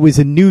that it was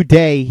a new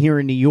day here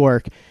in New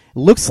York. It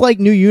looks like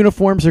new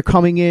uniforms are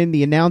coming in.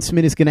 The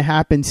announcement is going to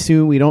happen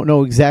soon. We don't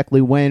know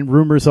exactly when.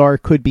 Rumors are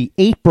it could be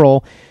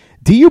April.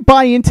 Do you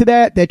buy into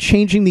that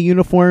changing the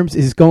uniforms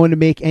is going to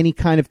make any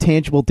kind of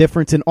tangible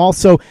difference? And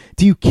also,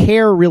 do you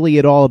care really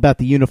at all about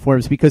the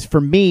uniforms? Because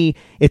for me,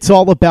 it's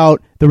all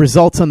about the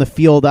results on the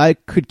field. I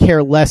could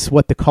care less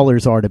what the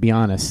colors are, to be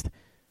honest.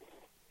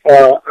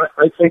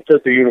 I think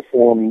that the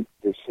uniform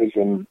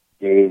decision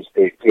is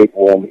a good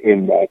one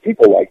in that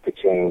people like to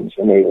change,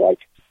 and they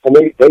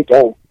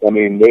don't. I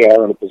mean, they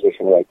are in a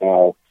position right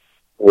now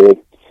where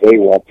they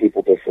want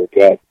people to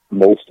forget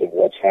most of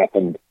what's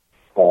happened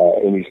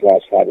in these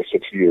last 5 or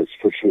 6 years,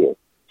 for sure.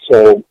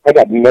 So I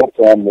got no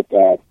problem with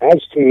that.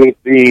 As to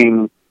it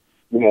being,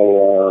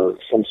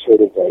 some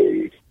sort of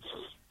a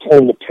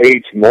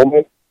turn-the-page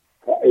moment,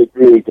 it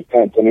really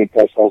depends. I mean,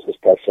 Parcells is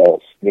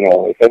Parcells.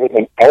 If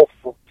everything else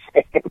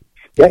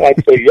then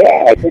I'd say,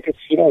 yeah, I think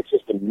it's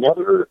just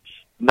another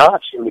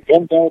notch in the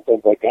gun belt of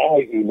a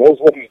guy who knows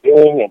what he's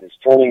doing and is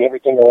turning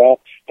everything around.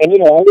 And,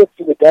 I worked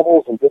for the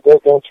Devils and did those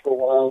guns for a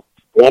while.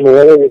 Ron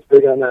Morello was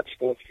big on that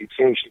stuff. He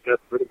got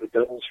rid of the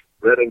Devils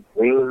red and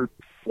green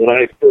when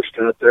I first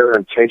got there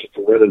and changed it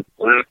to red and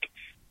black.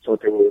 So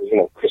there were,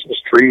 Christmas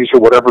trees or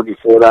whatever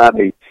before that.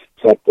 He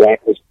thought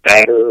black was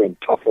badder and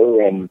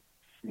tougher and,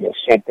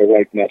 sent the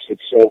right message.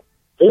 So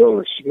there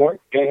are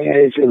smart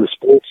guys in the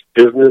sports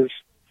business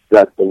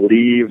that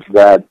believe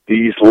that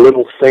these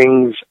little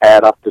things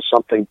add up to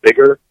something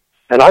bigger.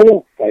 And I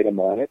won't fight them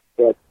on it.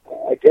 But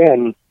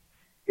again,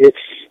 it's,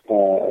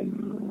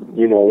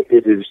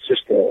 it is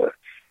just a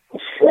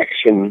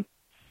fraction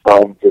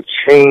of the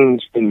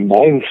change in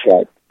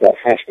mindset that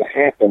has to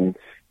happen,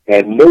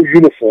 and no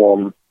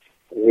uniform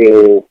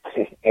will,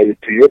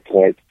 to your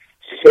point,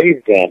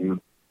 save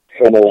them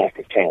from a lack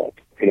of talent.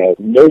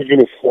 No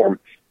uniform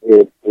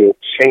will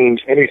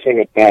change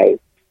anything about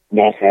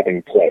not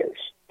having players.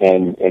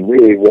 And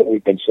really what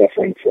we've been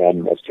suffering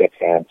from as Jet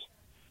fans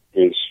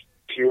is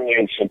purely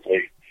and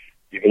simply,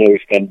 even though we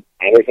spend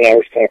hours and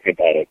hours talking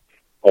about it,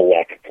 a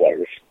lack of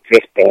players.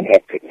 Just don't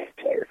have good enough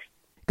players.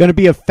 Going to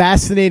be a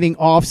fascinating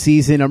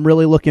offseason. I'm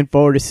really looking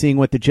forward to seeing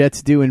what the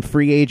Jets do in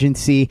free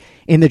agency,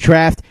 in the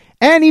draft,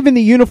 and even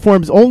the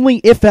uniforms, only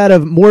if out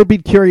of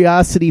morbid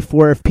curiosity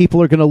for if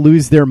people are going to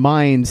lose their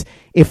minds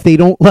if they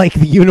don't like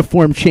the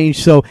uniform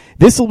change. So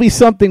this will be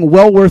something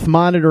well worth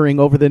monitoring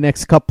over the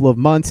next couple of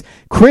months.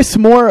 Chris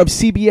Moore of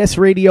CBS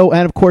Radio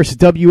and, of course,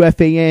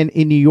 WFAN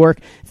in New York,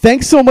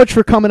 thanks so much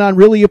for coming on.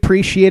 Really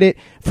appreciate it.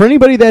 For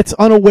anybody that's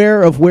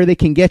unaware of where they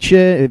can get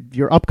you,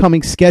 your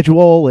upcoming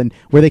schedule, and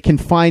where they can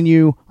find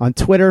you on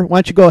Twitter, why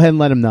don't you go ahead and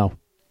let them know?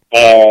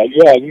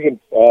 Yeah, you can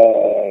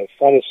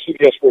find us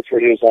CBS Sports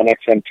Radio on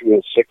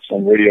XM206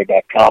 on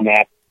radio.com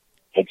app.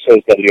 It says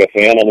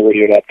WFAN on the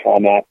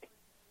radio.com app.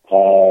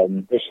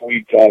 This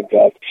week I've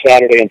got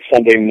Saturday and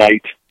Sunday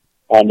night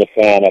on the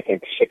Fan, I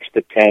think 6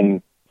 to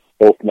 10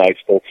 both nights,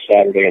 both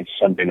Saturday and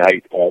Sunday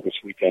night this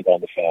weekend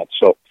on the Fan.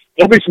 So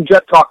there'll be some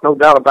Jet talk, no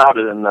doubt about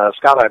it. And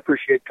Scott, I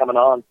appreciate coming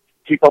on.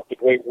 Keep up the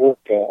great work.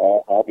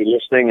 I'll be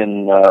listening,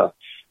 and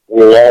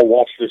we'll all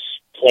watch this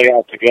play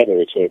out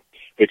together.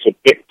 It's a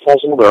big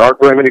puzzle. There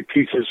aren't very many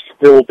pieces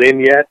filled in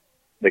yet.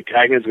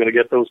 Maccagnan's going to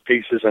get those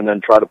pieces and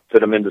then try to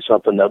fit them into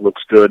something that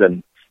looks good,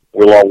 and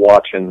we'll all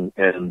watch and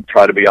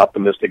try to be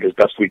optimistic as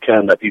best we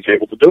can that he's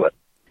able to do it.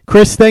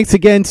 Chris, thanks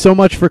again so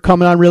much for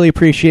coming on. Really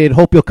appreciate it.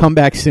 Hope you'll come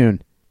back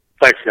soon.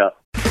 Thanks, Scott.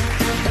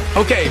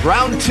 Okay,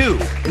 round two.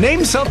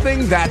 Name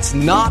something that's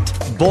not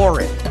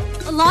boring.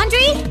 A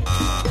laundry?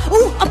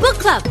 Ooh, a book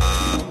club.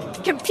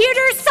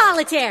 Computer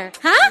solitaire,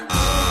 huh?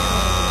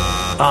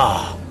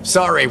 Ah,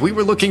 sorry, we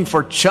were looking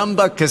for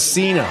Chumba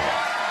Casino.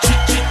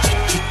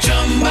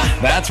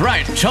 That's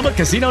right,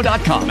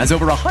 ChumbaCasino.com has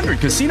over 100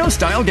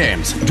 casino-style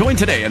games. Join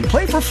today and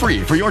play for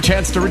free for your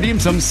chance to redeem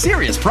some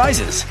serious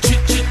prizes.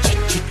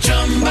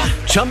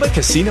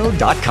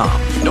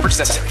 ChumbaCasino.com. No purchase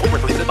necessary. Void where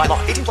prohibited by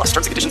law. 18 plus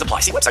terms and conditions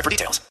apply. See website for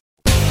details.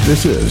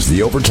 This is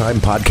the Overtime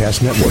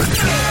Podcast Network.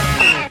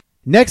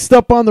 Next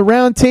up on the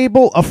round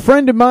table, a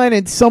friend of mine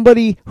and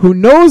somebody who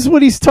knows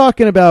what he's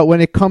talking about when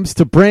it comes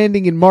to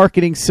branding and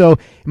marketing. So you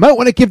might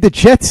want to give the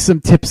Jets some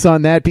tips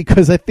on that,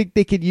 because I think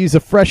they could use a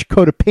fresh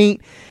coat of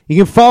paint. You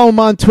can follow him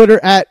on Twitter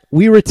at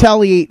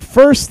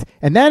WeRetaliateFirst,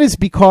 and that is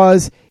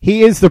because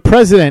he is the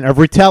president of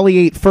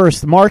Retaliate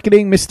First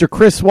Marketing, Mr.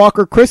 Chris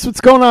Walker. Chris, what's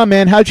going on,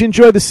 man? How'd you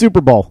enjoy the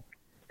Super Bowl?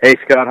 Hey,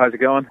 Scott, how's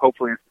it going?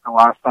 Hopefully it's the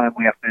last time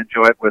we have to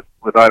enjoy it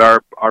without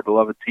our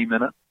beloved team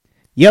in it.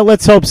 Yeah,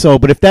 let's hope so.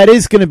 But if that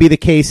is going to be the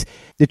case,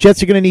 the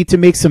Jets are going to need to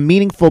make some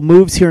meaningful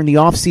moves here in the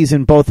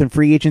offseason, both in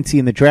free agency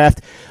and the draft.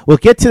 We'll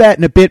get to that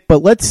in a bit,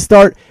 but let's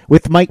start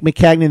with Mike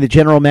Maccagnan, the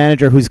general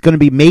manager, who's going to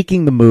be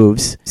making the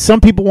moves. Some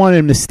people wanted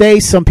him to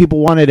stay. Some people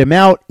wanted him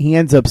out. He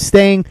ends up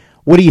staying.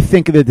 What do you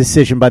think of the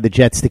decision by the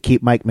Jets to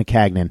keep Mike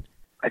Maccagnan?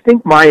 I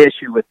think my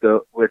issue with the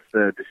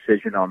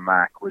decision on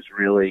Mac was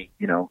really,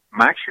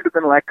 Mac should have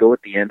been let go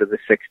at the end of the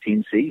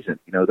 16 season.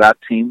 That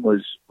team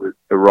was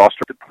the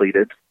roster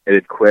depleted. It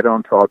had quit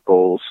on Todd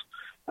Bowles.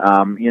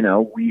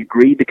 We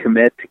agreed to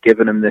commit to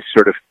giving him this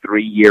sort of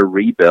 3-year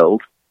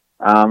rebuild.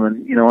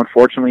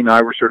 Unfortunately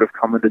now we're sort of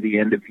coming to the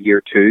end of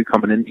year 2,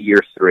 coming into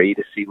year 3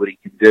 to see what he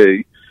can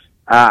do.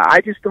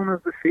 I just don't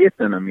have the faith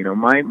in him.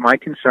 My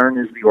concern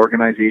is the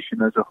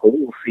organization as a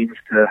whole seems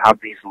to have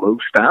these low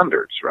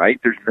standards, right?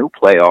 There's no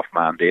playoff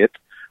mandate.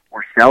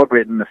 We're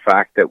celebrating the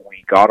fact that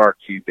we got our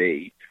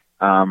QB,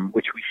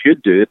 which we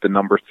should do at the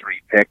number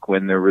 3 pick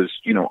when there was,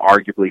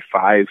 arguably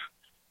 5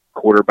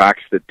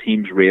 quarterbacks that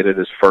teams rated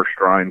as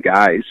first-round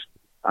guys.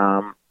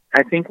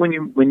 I think when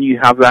you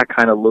have that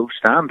kind of low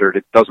standard,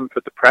 it doesn't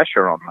put the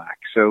pressure on Mac.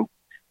 So,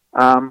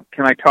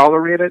 can I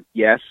tolerate it?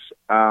 Yes.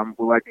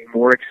 Will I be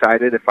more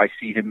excited if I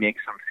see him make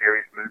some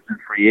serious moves in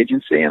free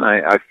agency and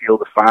I feel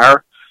the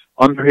fire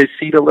under his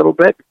seat a little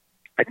bit?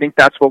 I think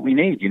that's what we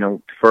need.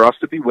 For us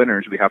to be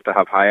winners, we have to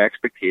have high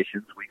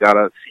expectations. We got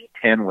to see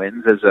 10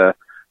 wins as a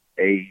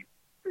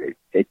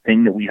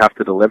thing that we have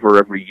to deliver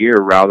every year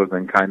rather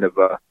than kind of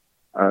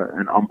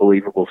an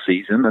unbelievable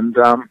season. And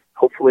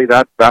hopefully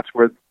that's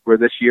where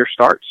this year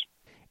starts.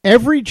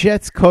 Every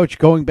Jets coach,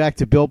 going back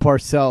to Bill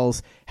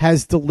Parcells,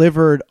 has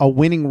delivered a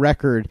winning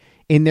record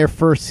in their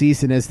first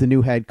season as the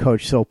new head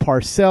coach. So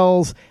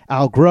Parcells,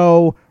 Al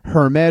Groh,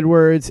 Herm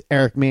Edwards,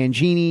 Eric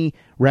Mangini,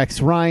 Rex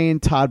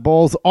Ryan, Todd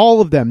Bowles, all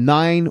of them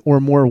 9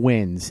 or more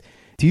wins.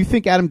 Do you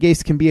think Adam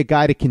Gase can be a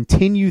guy to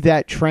continue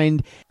that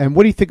trend? And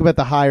what do you think about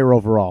the hire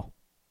overall?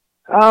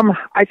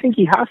 I think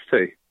he has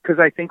to, because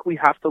I think we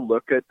have to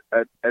look at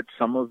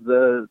some of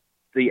the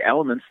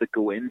elements that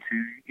go into,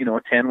 a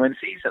 10-win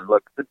season.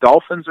 Look, the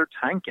Dolphins are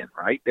tanking,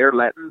 right? They're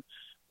letting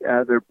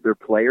their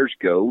players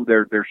go.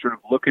 They're sort of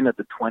looking at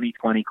the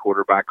 2020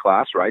 quarterback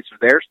class, right? So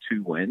there's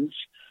 2 wins.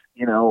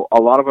 A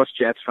lot of us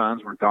Jets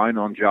fans were down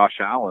on Josh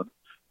Allen,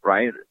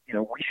 right?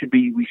 We should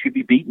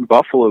be beating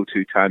Buffalo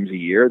 2 times a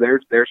year.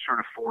 There's sort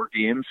of 4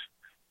 games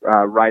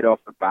right off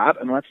the bat,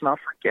 and let's not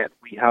forget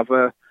we have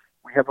a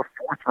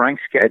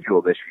 4th-ranked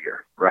schedule this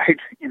year, right?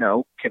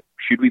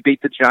 Should we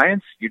beat the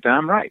Giants? You're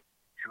damn right.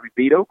 Should we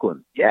beat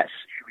Oakland? Yes.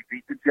 Should we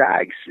beat the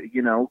Jags?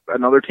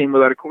 Another team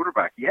without a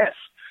quarterback? Yes.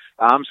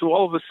 So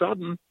all of a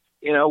sudden,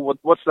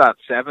 what's that?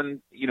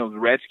 7, the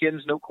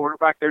Redskins, no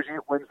quarterback. There's 8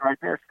 wins right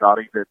there,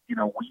 Scotty, that,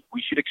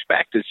 we should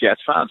expect as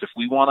Jets fans. If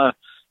we want to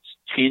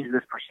change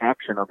this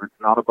perception of it's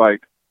not about,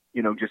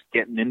 just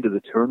getting into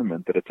the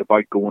tournament, that it's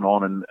about going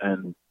on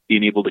and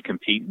being able to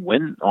compete and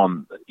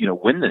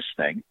win this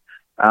thing.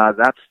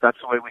 That's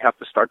the way we have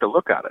to start to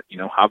look at it.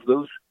 Have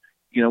those,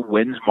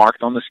 wins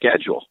marked on the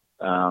schedule,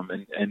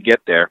 and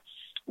get there.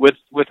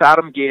 With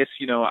Adam Gase,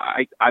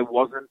 I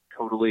wasn't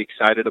totally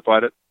excited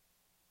about it.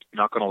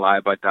 Not going to lie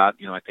about that.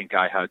 I think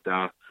I had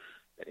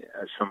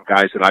some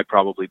guys that I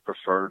probably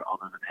preferred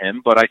other than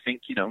him. But I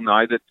think,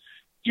 now that,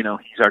 he's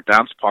our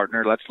dance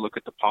partner, let's look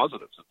at the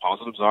positives. The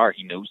positives are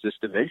he knows this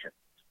division.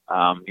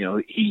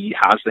 He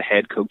has the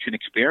head coaching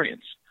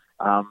experience.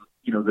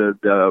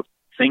 The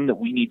thing that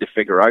we need to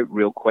figure out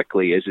real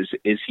quickly is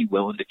he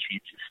willing to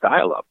change his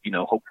style up?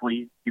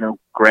 Hopefully,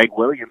 Greg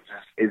Williams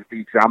is the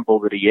example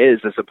that he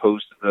is, as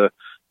opposed to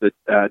the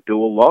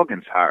Doyle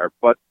Loggins hire.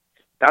 But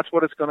that's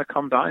what it's going to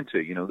come down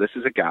to. This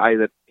is a guy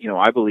that,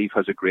 I believe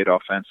has a great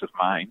offensive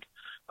mind.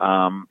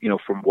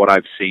 From what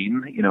I've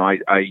seen,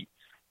 I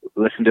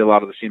listen to a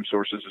lot of the same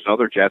sources as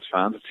other Jets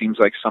fans. It seems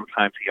like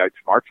sometimes he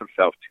outsmarts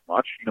himself too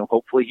much.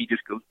 Hopefully he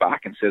just goes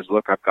back and says,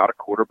 look, I've got a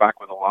quarterback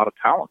with a lot of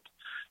talent.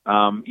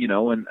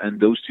 And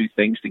those two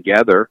things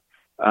together,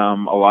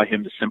 allow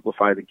him to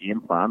simplify the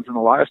game plans and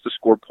allow us to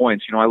score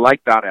points. I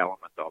like that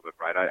element of it,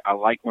 right? I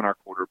like when our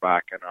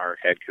quarterback and our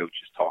head coach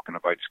is talking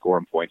about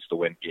scoring points to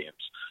win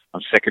games.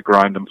 I'm sick of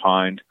ground and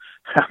pound.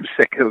 I'm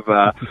sick of,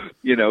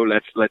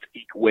 let's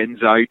eke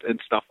wins out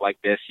and stuff like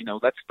this.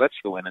 Let's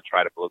go in and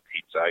try to blow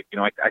teams out.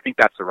 I think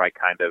that's the right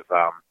kind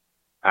of,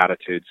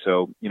 attitude.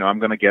 So, I'm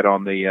going to get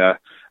on the,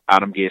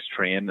 Adam Gase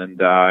train and,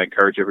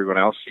 encourage everyone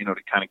else, to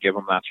kind of give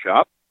him that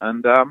shot.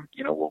 And,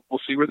 we'll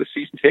see where the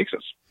season takes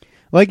us.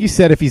 Like you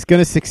said, if he's going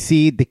to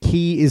succeed, the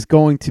key is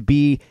going to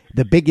be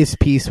the biggest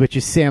piece, which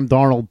is Sam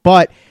Darnold.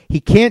 But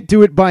he can't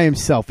do it by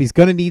himself. He's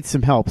going to need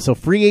some help. So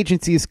free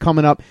agency is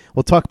coming up.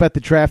 We'll talk about the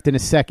draft in a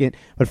second.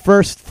 But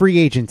first, free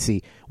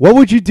agency. What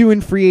would you do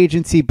in free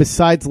agency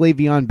besides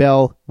Le'Veon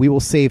Bell? We will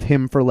save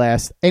him for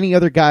last. Any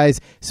other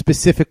guys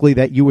specifically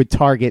that you would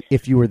target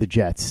if you were the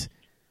Jets?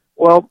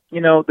 Well,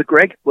 the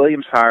Greg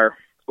Williams hire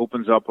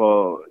opens up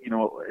a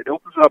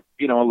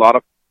lot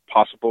of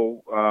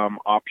possible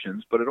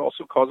options, but it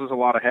also causes a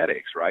lot of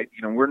headaches, right?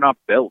 We're not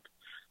built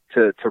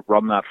to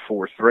run that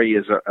 4-3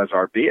 as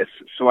our base.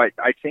 So I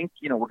think,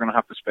 we're going to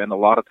have to spend a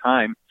lot of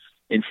time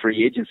in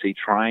free agency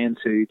trying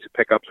to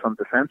pick up some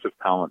defensive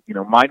talent.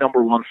 My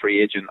number one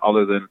free agent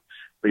other than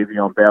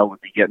Le'Veon Bell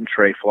would be getting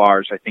Trey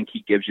Flowers. I think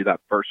he gives you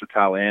that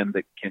versatile end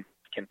that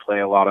can play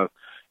a lot of,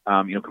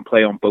 can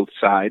play on both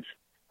sides.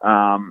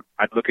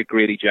 I'd look at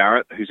Grady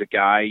Jarrett, who's a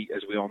guy,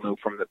 as we all know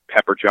from the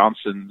Pepper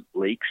Johnson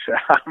leaks,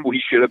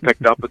 we should have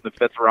picked up in the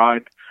 5th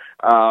round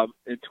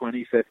in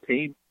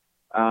 2015.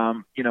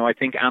 I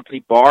think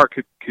Anthony Barr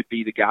could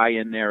be the guy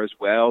in there as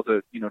well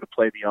to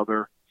play the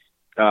other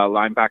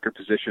linebacker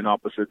position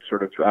opposite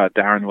sort of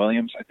Darren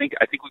Williams. I think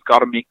we've got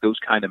to make those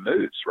kind of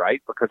moves,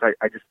 right? Because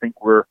I just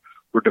think we're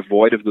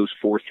devoid of those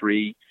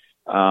 4-3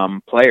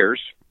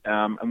 players.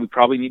 And we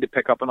probably need to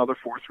pick up another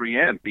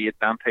 4-3 end, be it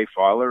Dante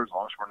Fowler, as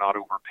long as we're not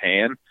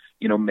overpaying,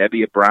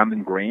 maybe a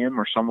Brandon Graham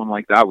or someone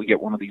like that. We get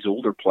one of these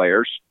older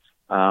players,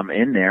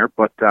 in there.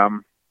 But,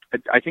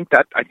 I think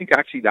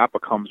actually that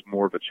becomes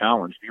more of a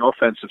challenge. The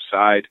offensive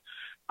side,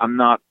 I'm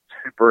not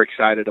super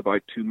excited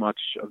about too much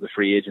of the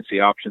free agency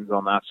options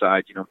on that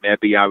side.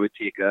 Maybe I would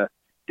take a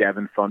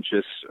Devin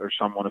Funchess or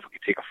someone if we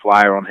could take a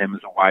flyer on him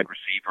as a wide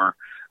receiver.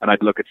 And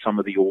I'd look at some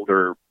of the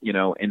older,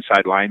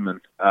 inside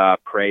linemen,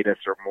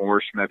 Paredes or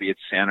Morse, maybe at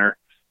center.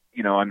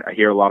 And I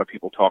hear a lot of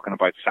people talking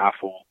about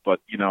Saffold, but,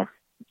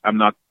 I'm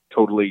not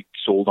totally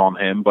sold on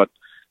him, but,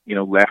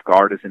 left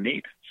guard is a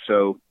need.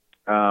 So,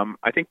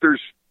 I think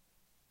there's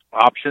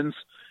options.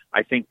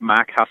 I think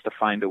Mac has to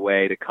find a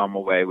way to come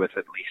away with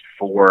at least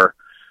four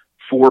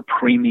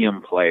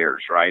premium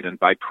players, right? And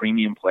by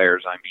premium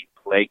players, I mean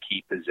play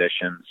key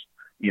positions,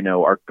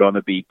 are going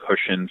to be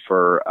pushing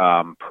for,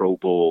 Pro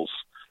Bowls,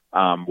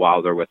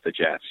 while they're with the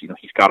Jets.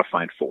 He's got to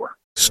find 4.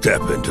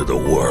 Step into the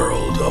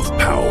world of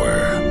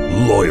power,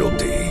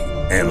 loyalty,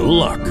 and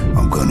luck.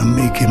 I'm going to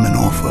make him an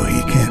offer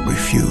he can't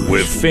refuse.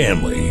 With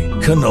family,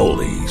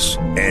 cannolis,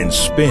 and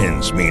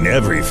spins mean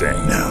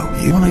everything. Now,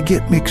 you want to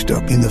get mixed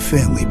up in the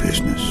family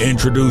business.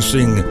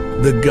 Introducing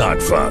The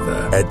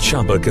Godfather at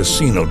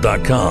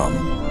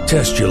ChumbaCasino.com.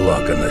 Test your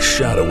luck in the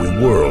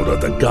shadowy world of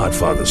The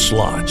Godfather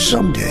slot.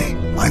 Someday,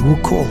 I will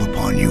call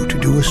upon you to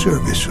do a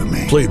service for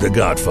me. Play The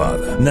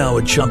Godfather, now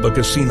at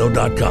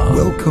ChumbaCasino.com.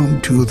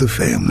 Welcome to the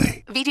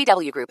family.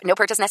 VGW Group. No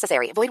purchase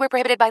necessary. Void where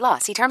prohibited by law.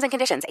 See terms and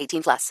conditions.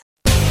 18+.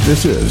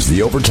 This is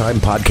the Overtime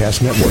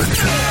Podcast Network.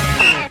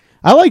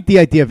 I like the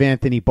idea of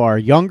Anthony Barr.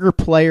 Younger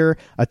player,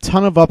 a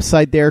ton of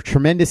upside there,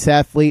 tremendous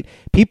athlete.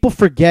 People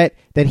forget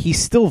that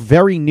he's still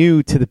very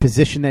new to the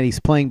position that he's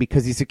playing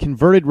because he's a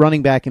converted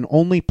running back and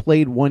only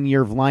played 1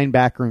 year of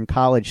linebacker in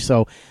college.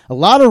 So a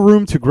lot of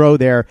room to grow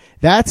there.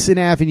 That's an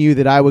avenue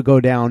that I would go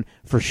down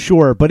for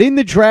sure. But in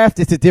the draft,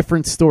 it's a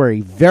different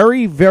story.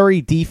 Very, very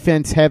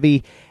defense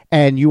heavy.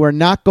 and you are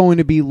not going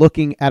to be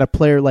looking at a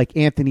player like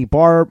Anthony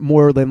Barr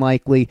more than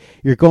likely.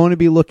 You're going to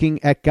be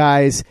looking at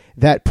guys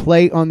that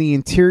play on the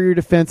interior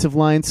defensive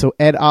line, so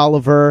Ed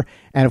Oliver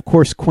and, of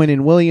course,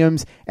 Quinnen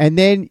Williams. And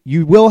then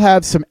you will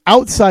have some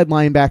outside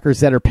linebackers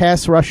that are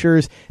pass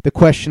rushers. The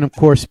question, of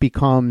course,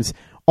 becomes,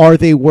 are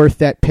they worth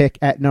that pick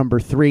at number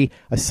 3,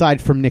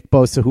 aside from Nick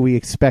Bosa, who we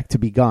expect to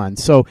be gone?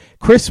 So,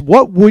 Chris,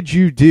 what would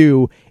you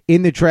do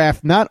in the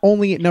draft, not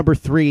only at number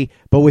 3,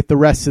 but with the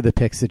rest of the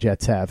picks the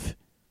Jets have?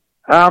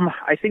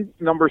 I think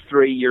number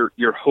 3,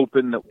 you're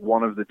hoping that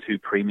one of the 2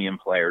 premium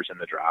players in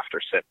the draft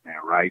are sitting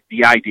there, right?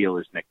 The ideal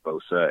is Nick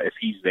Bosa. If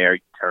he's there,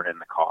 you turn in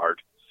the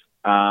card.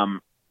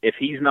 If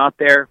he's not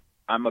there,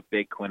 I'm a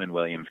big Quinnen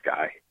Williams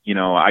guy. You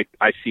know, I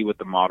see what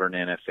the modern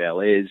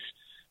NFL is.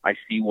 I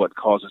see what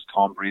causes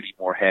Tom Brady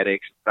more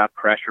headaches. That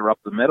pressure up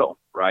the middle,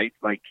 right?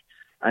 Like,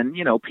 and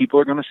you know, people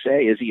are going to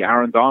say, is he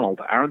Aaron Donald?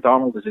 Aaron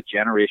Donald is a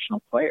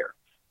generational player.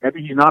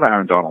 Maybe he's not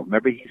Aaron Donald.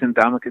 Maybe he's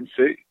Ndamukong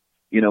Suh.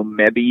 You know,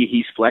 maybe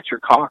he's Fletcher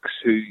Cox,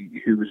 who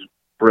was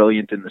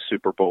brilliant in the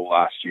Super Bowl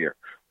last year,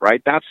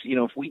 right? That's, you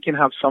know, if we can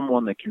have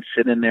someone that can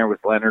sit in there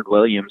with Leonard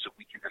Williams, if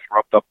we can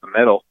disrupt up the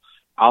middle,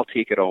 I'll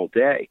take it all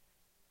day.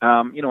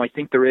 You know, I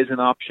think there is an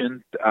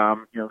option.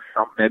 You know,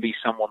 maybe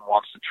someone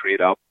wants to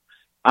trade up.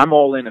 I'm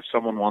all in if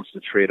someone wants to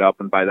trade up,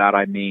 and by that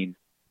I mean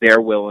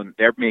they're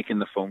making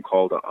the phone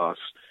call to us.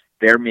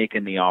 They're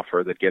making the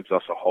offer that gives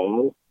us a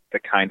hole to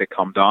kind of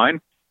come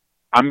down.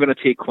 I'm going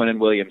to take Quinnen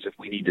Williams if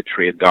we need to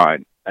trade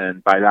down.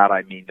 And by that,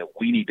 I mean that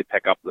we need to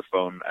pick up the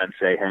phone and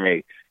say,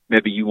 hey,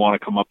 maybe you want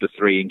to come up to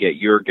 3 and get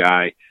your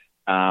guy,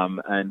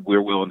 and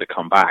we're willing to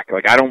come back.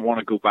 Like, I don't want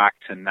to go back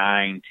to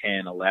 9,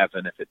 10,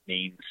 11 if it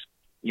means,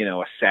 you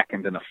know, a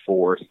second and a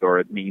fourth, or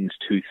it means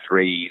 2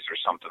 3s or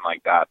something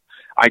like that.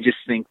 I just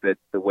think that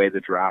the way the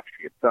draft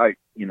gets out,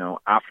 you know,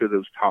 after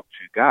those top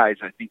 2 guys,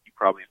 I think you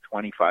probably have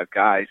 25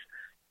 guys,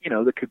 you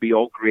know, that could be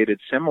all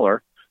graded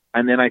similar.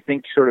 And then I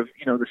think sort of,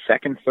 you know, the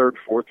second, third,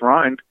 fourth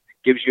round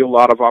gives you a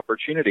lot of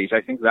opportunities.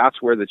 I think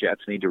that's where the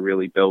Jets need to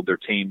really build their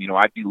team. You know,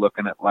 I'd be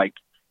looking at like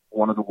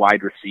one of the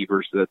wide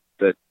receivers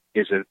that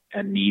is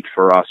a need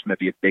for us,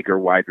 maybe a bigger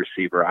wide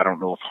receiver. I don't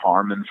know if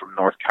Harmon from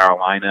North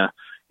Carolina,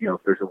 you know,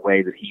 if there's a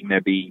way that he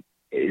maybe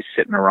is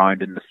sitting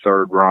around in the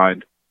 3rd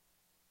round,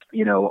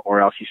 you know,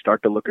 or else you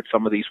start to look at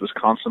some of these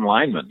Wisconsin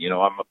linemen. You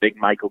know, I'm a big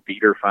Michael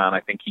Dieter fan.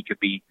 I think he could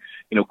be,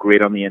 you know,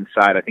 great on the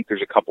inside. I think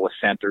there's a couple of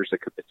centers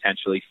that could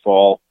potentially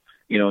fall,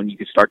 you know, and you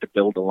could start to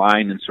build a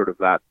line and sort of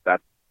that,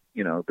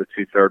 you know, the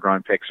 2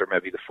 third-round picks or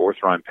maybe the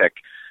 4th-round pick.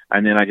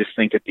 And then I just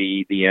think at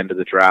the end of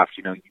the draft,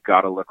 you know, you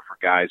got to look for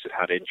guys that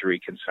had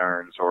injury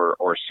concerns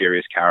or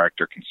serious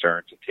character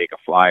concerns and take a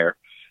flyer.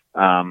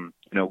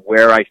 You know,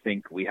 where I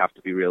think we have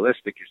to be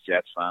realistic as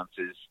Jets fans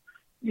is,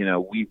 you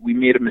know, we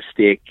made a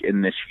mistake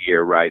in this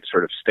year, right,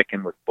 sort of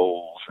sticking with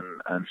Bowles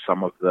and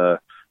some of the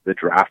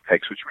draft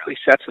picks, which really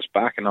sets us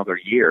back another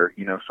year,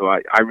 you know. So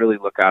I really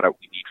look at it,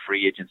 we need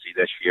free agency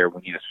this year.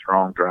 We need a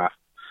strong draft,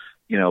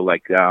 you know,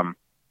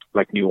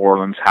 like New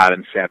Orleans had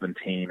in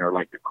 17 or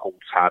like the Colts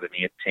had in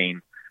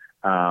 18.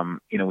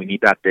 You know, we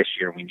need that this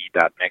year and we need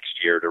that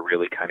next year to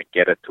really kind of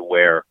get it to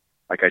where,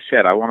 like I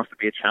said, I want us to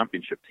be a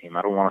championship team.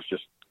 I don't want us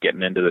just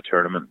getting into the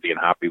tournament and being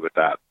happy with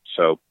that.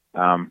 So,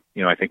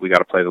 you know, I think we got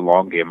to play the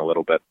long game a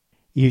little bit.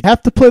 You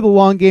have to play the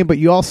long game, but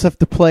you also have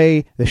to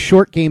play the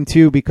short game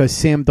too, because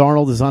Sam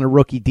Darnold is on a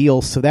rookie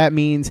deal. So that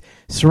means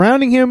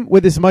surrounding him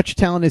with as much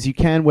talent as you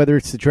can, whether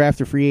it's the draft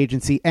or free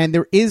agency. And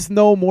there is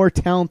no more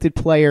talented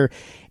player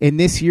in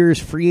this year's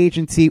free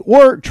agency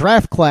or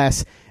draft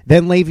class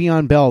than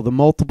Le'Veon Bell, the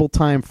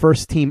multiple-time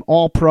first-team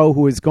All-Pro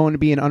who is going to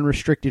be an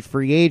unrestricted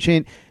free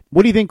agent.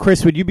 What do you think,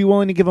 Chris? Would you be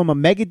willing to give him a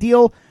mega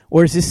deal,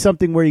 or is this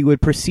something where you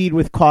would proceed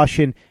with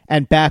caution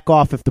and back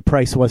off if the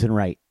price wasn't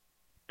right?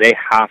 They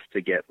have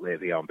to get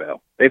Le'Veon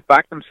Bell. They've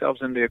backed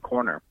themselves into a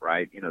corner,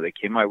 right? You know, they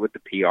came out with the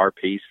PR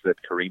piece that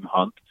Kareem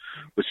Hunt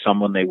was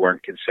someone they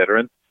weren't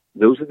considering.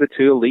 Those are the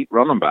 2 elite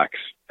running backs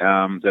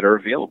that are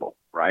available,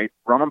 right?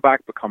 Running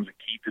back becomes a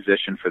key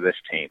position for this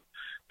team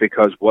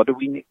because what do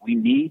we need? We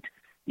need,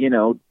 you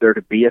know, there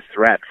to be a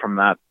threat from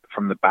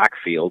the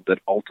backfield that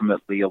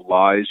ultimately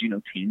allows, you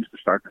know, teams to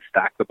start to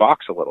stack the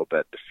box a little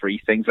bit, to free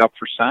things up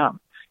for Sam.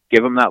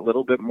 Give them that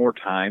little bit more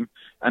time,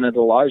 and it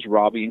allows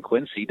Robbie and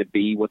Quincy to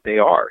be what they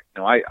are.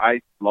 You know,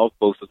 I love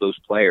both of those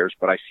players,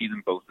 but I see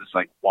them both as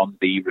like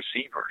 1B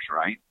receivers,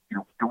 right? You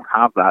know, we don't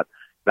have that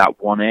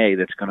 1A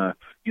that's going to,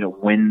 you know,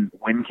 win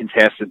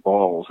contested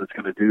balls. It's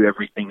going to do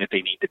everything that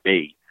they need to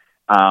be.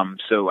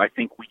 So I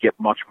think we get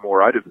much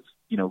more out of,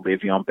 you know,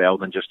 Le'Veon Bell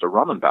than just a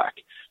running back.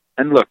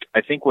 And look, I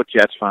think what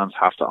Jets fans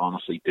have to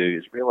honestly do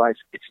is realize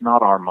it's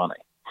not our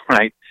money,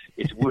 right?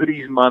 It's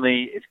Woody's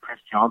money. It's Chris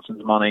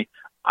Johnson's money.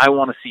 I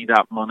want to see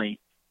that money,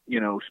 you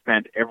know,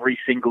 spent every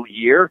single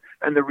year.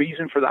 And the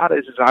reason for that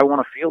is I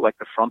want to feel like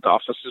the front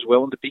office is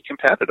willing to be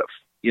competitive.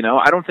 You know,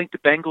 I don't think the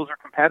Bengals are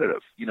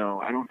competitive. You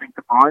know, I don't think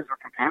the Browns are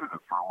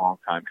competitive for a long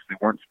time because they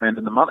weren't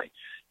spending the money.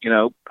 You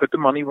know, put the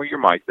money where your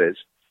mouth is.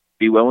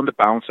 Be willing to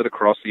bounce it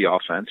across the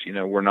offense. You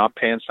know, we're not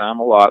paying Sam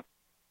a lot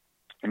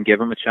and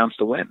give him a chance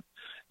to win.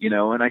 You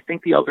know, and I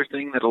think the other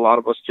thing that a lot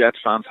of us Jets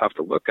fans have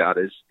to look at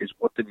is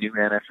what the new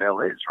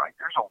NFL is, right?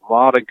 There's a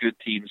lot of good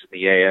teams in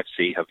the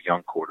AFC have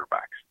young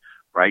quarterbacks,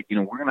 right? You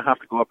know, we're going to have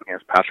to go up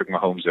against Patrick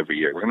Mahomes every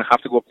year. We're going to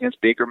have to go up against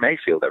Baker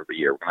Mayfield every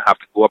year. We're going to have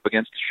to go up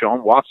against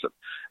Deshaun Watson,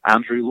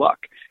 Andrew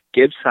Luck.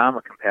 Give Sam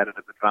a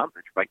competitive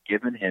advantage by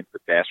giving him the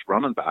best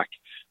running back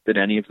that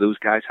any of those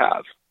guys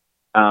have.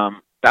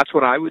 That's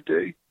what I would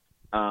do,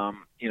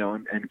 you know,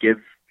 and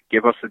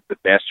give us the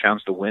best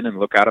chance to win and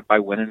look at it by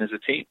winning as a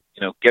team.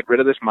 You know, get rid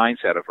of this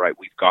mindset of, right,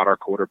 we've got our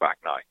quarterback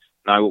now.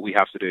 Now what we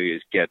have to do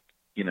is give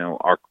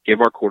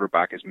our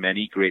quarterback as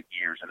many great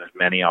years and as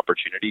many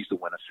opportunities to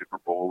win a Super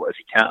Bowl as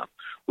he can.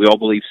 We all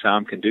believe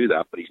Sam can do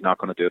that, but he's not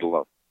going to do it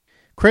alone.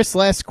 Chris,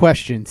 last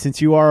question.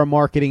 Since you are a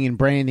marketing and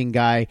branding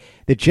guy,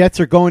 the Jets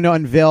are going to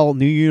unveil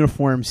new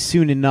uniforms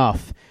soon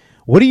enough.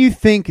 What do you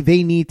think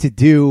they need to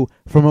do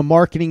from a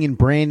marketing and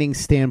branding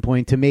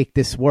standpoint to make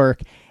this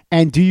work?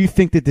 And do you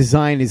think the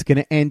design is going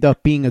to end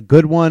up being a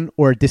good one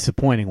or a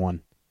disappointing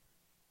one?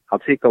 I'll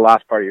take the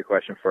last part of your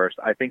question first.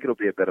 I think it'll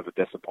be a bit of a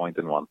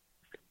disappointing one.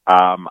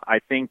 I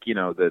think, you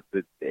know, the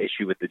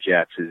issue with the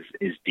Jets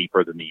is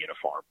deeper than the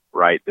uniform,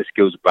 right? This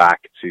goes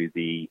back to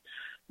the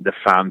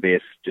fan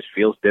base just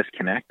feels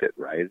disconnected,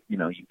 right? You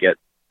know, you get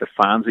the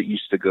fans that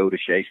used to go to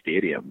Shea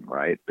Stadium,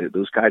 right?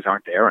 Those guys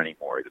aren't there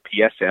anymore. The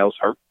PSLs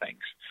hurt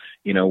things.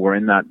 You know, we're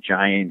in that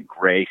giant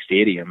gray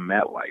stadium,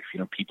 MetLife.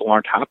 You know, people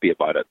aren't happy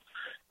about it.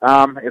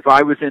 If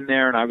I was in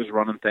there and I was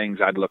running things,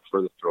 I'd look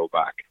for the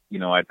throwback. You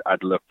know,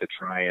 I'd look to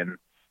try and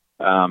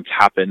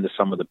tap into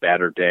some of the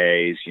better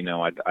days. You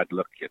know, I'd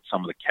look at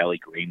some of the Kelly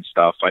Green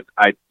stuff.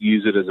 I'd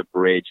use it as a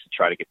bridge to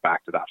try to get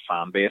back to that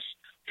fan base,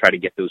 try to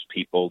get those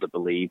people to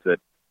believe that,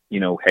 you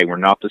know, hey, we're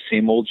not the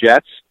same old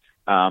Jets,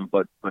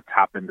 but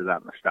tap into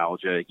that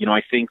nostalgia. You know,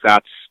 I think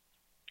that's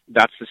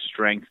the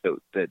strength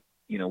that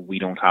you know we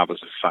don't have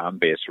as a fan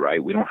base,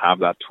 right? We don't have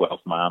that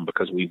 12th man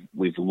because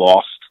we've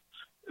lost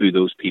who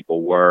those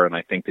people were, and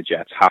I think the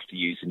Jets have to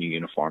use the new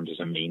uniforms as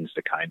a means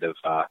to kind of,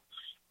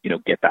 you know,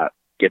 get that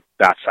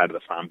side of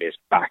the fan base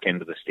back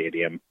into the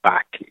stadium,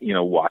 back, you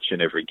know, watching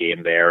every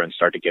game there, and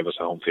start to give us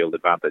a home field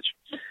advantage.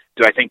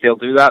 Do I think they'll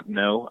do that?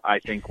 No. I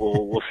think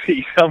we'll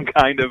see some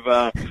kind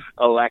of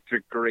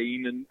electric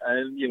green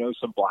and you know,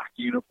 some black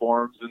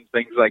uniforms and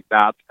things like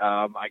that.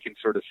 I can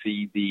sort of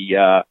see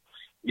the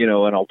you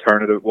know, an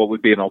alternative, what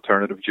would be an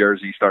alternative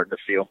jersey starting to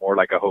feel more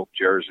like a home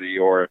jersey,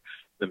 or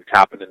them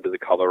tapping into the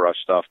color rush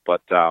stuff.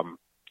 But,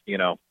 you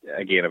know,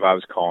 again, if I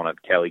was calling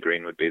it, Kelly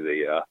Green would be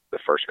the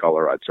first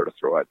color I'd sort of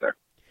throw out there.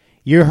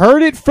 You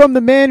heard it from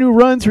the man who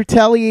runs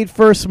Retaliate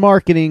First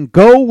Marketing.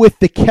 Go with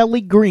the Kelly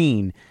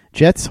Green.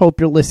 Jets, hope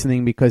you're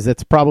listening, because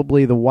that's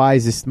probably the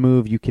wisest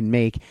move you can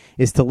make,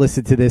 is to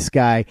listen to this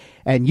guy.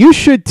 And you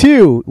should,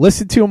 too.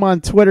 Listen to him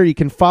on Twitter. You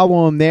can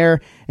follow him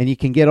there, and you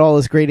can get all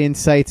his great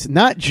insights,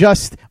 not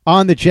just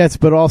on the Jets,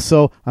 but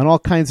also on all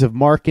kinds of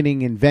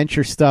marketing and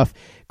venture stuff.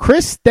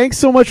 Chris, thanks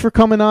so much for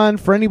coming on.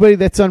 For anybody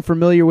that's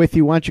unfamiliar with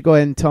you, why don't you go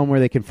ahead and tell them where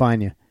they can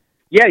find you?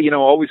 Yeah, you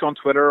know, always on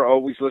Twitter,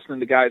 always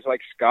listening to guys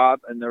like Scott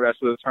and the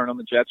rest of the Turn on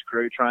the Jets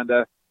crew trying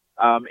to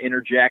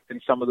interject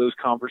in some of those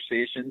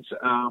conversations.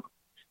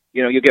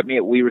 You know, you'll get me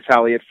at We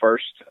Retaliate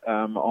First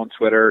on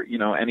Twitter. You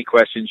know, any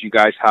questions you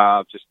guys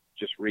have,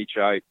 just reach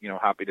out. You know,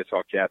 happy to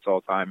talk Jets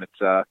all the time.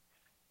 It's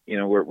you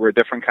know, we're a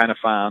different kind of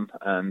fan,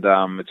 and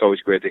it's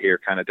always great to hear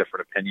kind of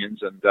different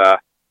opinions. And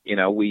you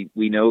know, we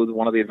know that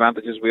one of the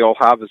advantages we all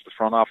have is the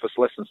front office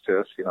listens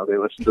to us. You know, they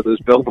listened to those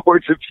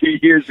billboards a few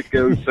years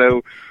ago.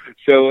 So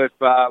if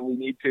we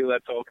need to,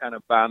 let's all kind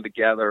of band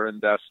together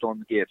and storm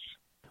the gates.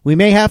 We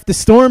may have to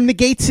storm the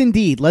gates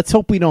indeed. Let's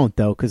hope we don't,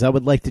 though, because I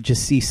would like to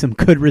just see some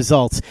good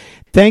results.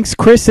 Thanks,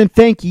 Chris, and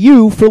thank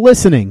you for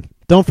listening.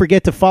 Don't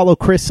forget to follow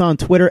Chris on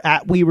Twitter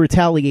at We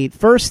Retaliate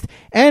First.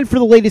 And for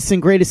the latest and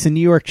greatest in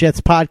New York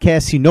Jets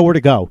podcasts, you know where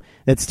to go.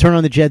 That's Turn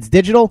on the Jets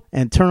Digital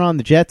and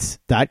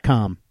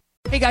TurnOnTheJets.com.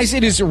 Hey guys,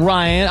 it is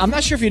Ryan. I'm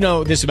not sure if you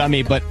know this about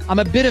me, but I'm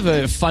a bit of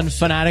a fun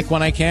fanatic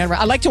when I can.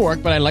 I like to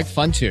work, but I like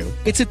fun too.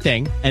 It's a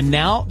thing. And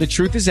now the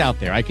truth is out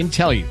there. I can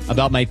tell you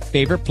about my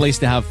favorite place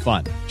to have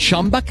fun.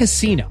 Chumba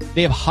Casino.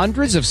 They have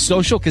hundreds of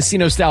social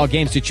casino style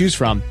games to choose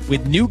from,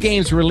 with new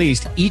games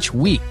released each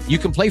week. You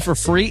can play for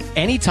free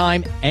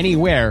anytime,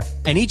 anywhere.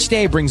 And each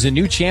day brings a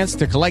new chance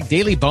to collect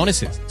daily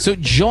bonuses. So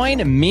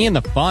join me in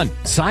the fun.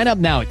 Sign up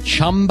now at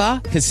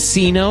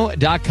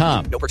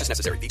ChumbaCasino.com. No purchase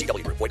necessary.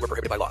 VGW Group. Void where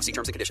prohibited by law. See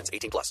terms and conditions.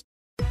 18+.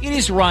 It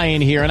is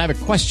Ryan here, and I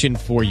have a question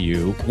for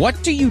you.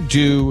 What do you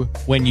do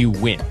when you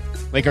win?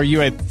 Like, are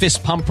you a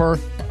fist pumper,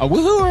 a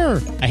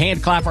woohooer, a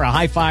hand clapper, a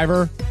high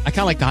fiver? I kind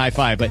of like the high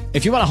five, but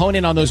if you want to hone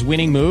in on those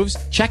winning moves,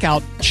 check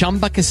out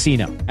Chumba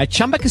Casino. At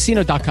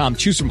ChumbaCasino.com,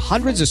 choose from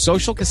hundreds of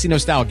social casino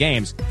style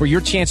games for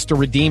your chance to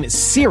redeem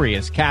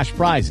serious cash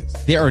prizes.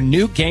 There are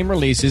new game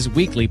releases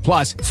weekly,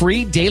 plus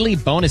free daily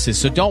bonuses.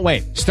 So don't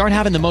wait. Start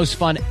having the most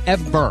fun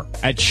ever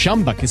at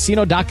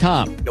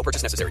ChumbaCasino.com. No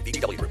purchase necessary.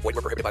 VGW Group. Void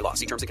where prohibited by law.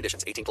 See terms and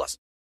conditions. 18+.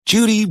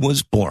 Judy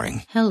was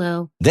boring.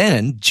 Hello.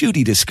 Then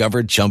Judy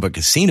discovered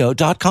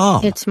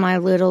ChumbaCasino.com. It's my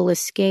little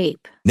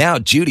escape. Now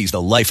Judy's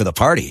the life of the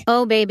party.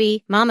 Oh,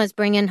 baby, mama's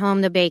bringing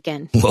home the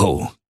bacon.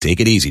 Whoa, take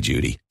it easy,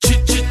 Judy.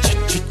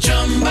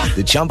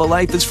 The Chumba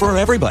life is for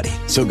everybody.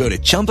 So go to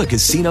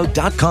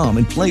ChumbaCasino.com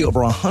and play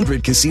over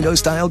 100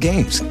 casino-style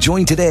games.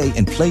 Join today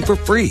and play for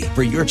free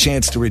for your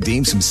chance to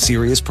redeem some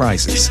serious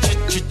prizes.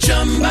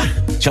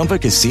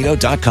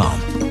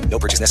 ChumbaCasino.com. No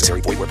purchase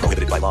necessary. Void where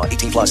prohibited by law.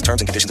 18 plus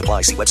terms and conditions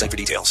apply. See website for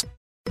details.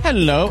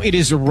 Hello, it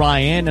is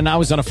Ryan, and I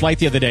was on a flight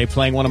the other day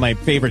playing one of my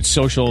favorite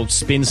social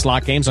spin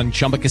slot games on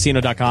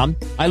ChumbaCasino.com.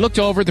 I looked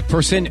over at the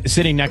person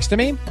sitting next to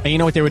me, and you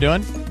know what they were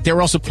doing? They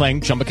were also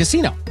playing Chumba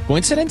Casino.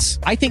 Coincidence?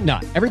 I think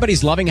not.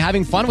 Everybody's loving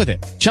having fun with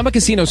it. Chumba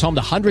Casino is home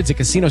to hundreds of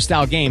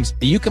casino-style games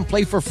that you can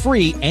play for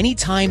free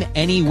anytime,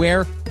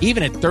 anywhere,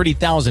 even at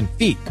 30,000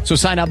 feet. So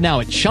sign up now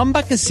at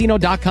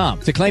ChumbaCasino.com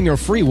to claim your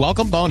free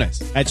welcome bonus.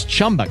 That's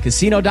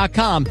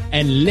ChumbaCasino.com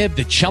and live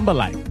the Chumba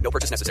life. No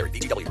purchase necessary.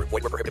 VGW. Void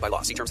where prohibited by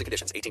law. See terms and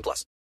conditions. 18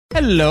 plus.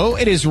 Hello,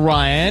 it is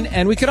Ryan,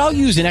 and we could all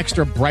use an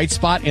extra bright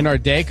spot in our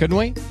day, couldn't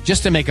we?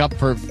 Just to make up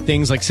for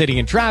things like sitting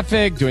in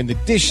traffic, doing the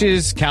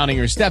dishes, counting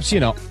your steps, you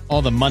know,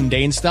 all the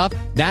mundane stuff.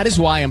 That is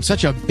why I'm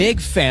such a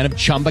big fan of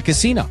Chumba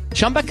Casino.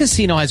 Chumba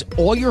Casino has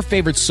all your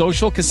favorite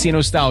social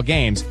casino-style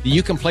games that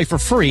you can play for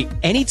free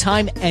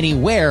anytime,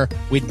 anywhere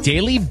with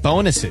daily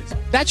bonuses.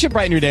 That should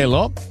brighten your day a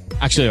little.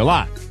 Actually, a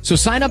lot. So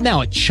sign up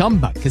now at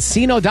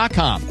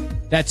ChumbaCasino.com.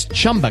 That's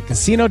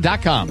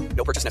ChumbaCasino.com.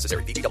 No purchase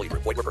necessary. VGW.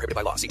 Void where prohibited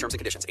by law. See terms and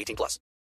conditions. 18 plus.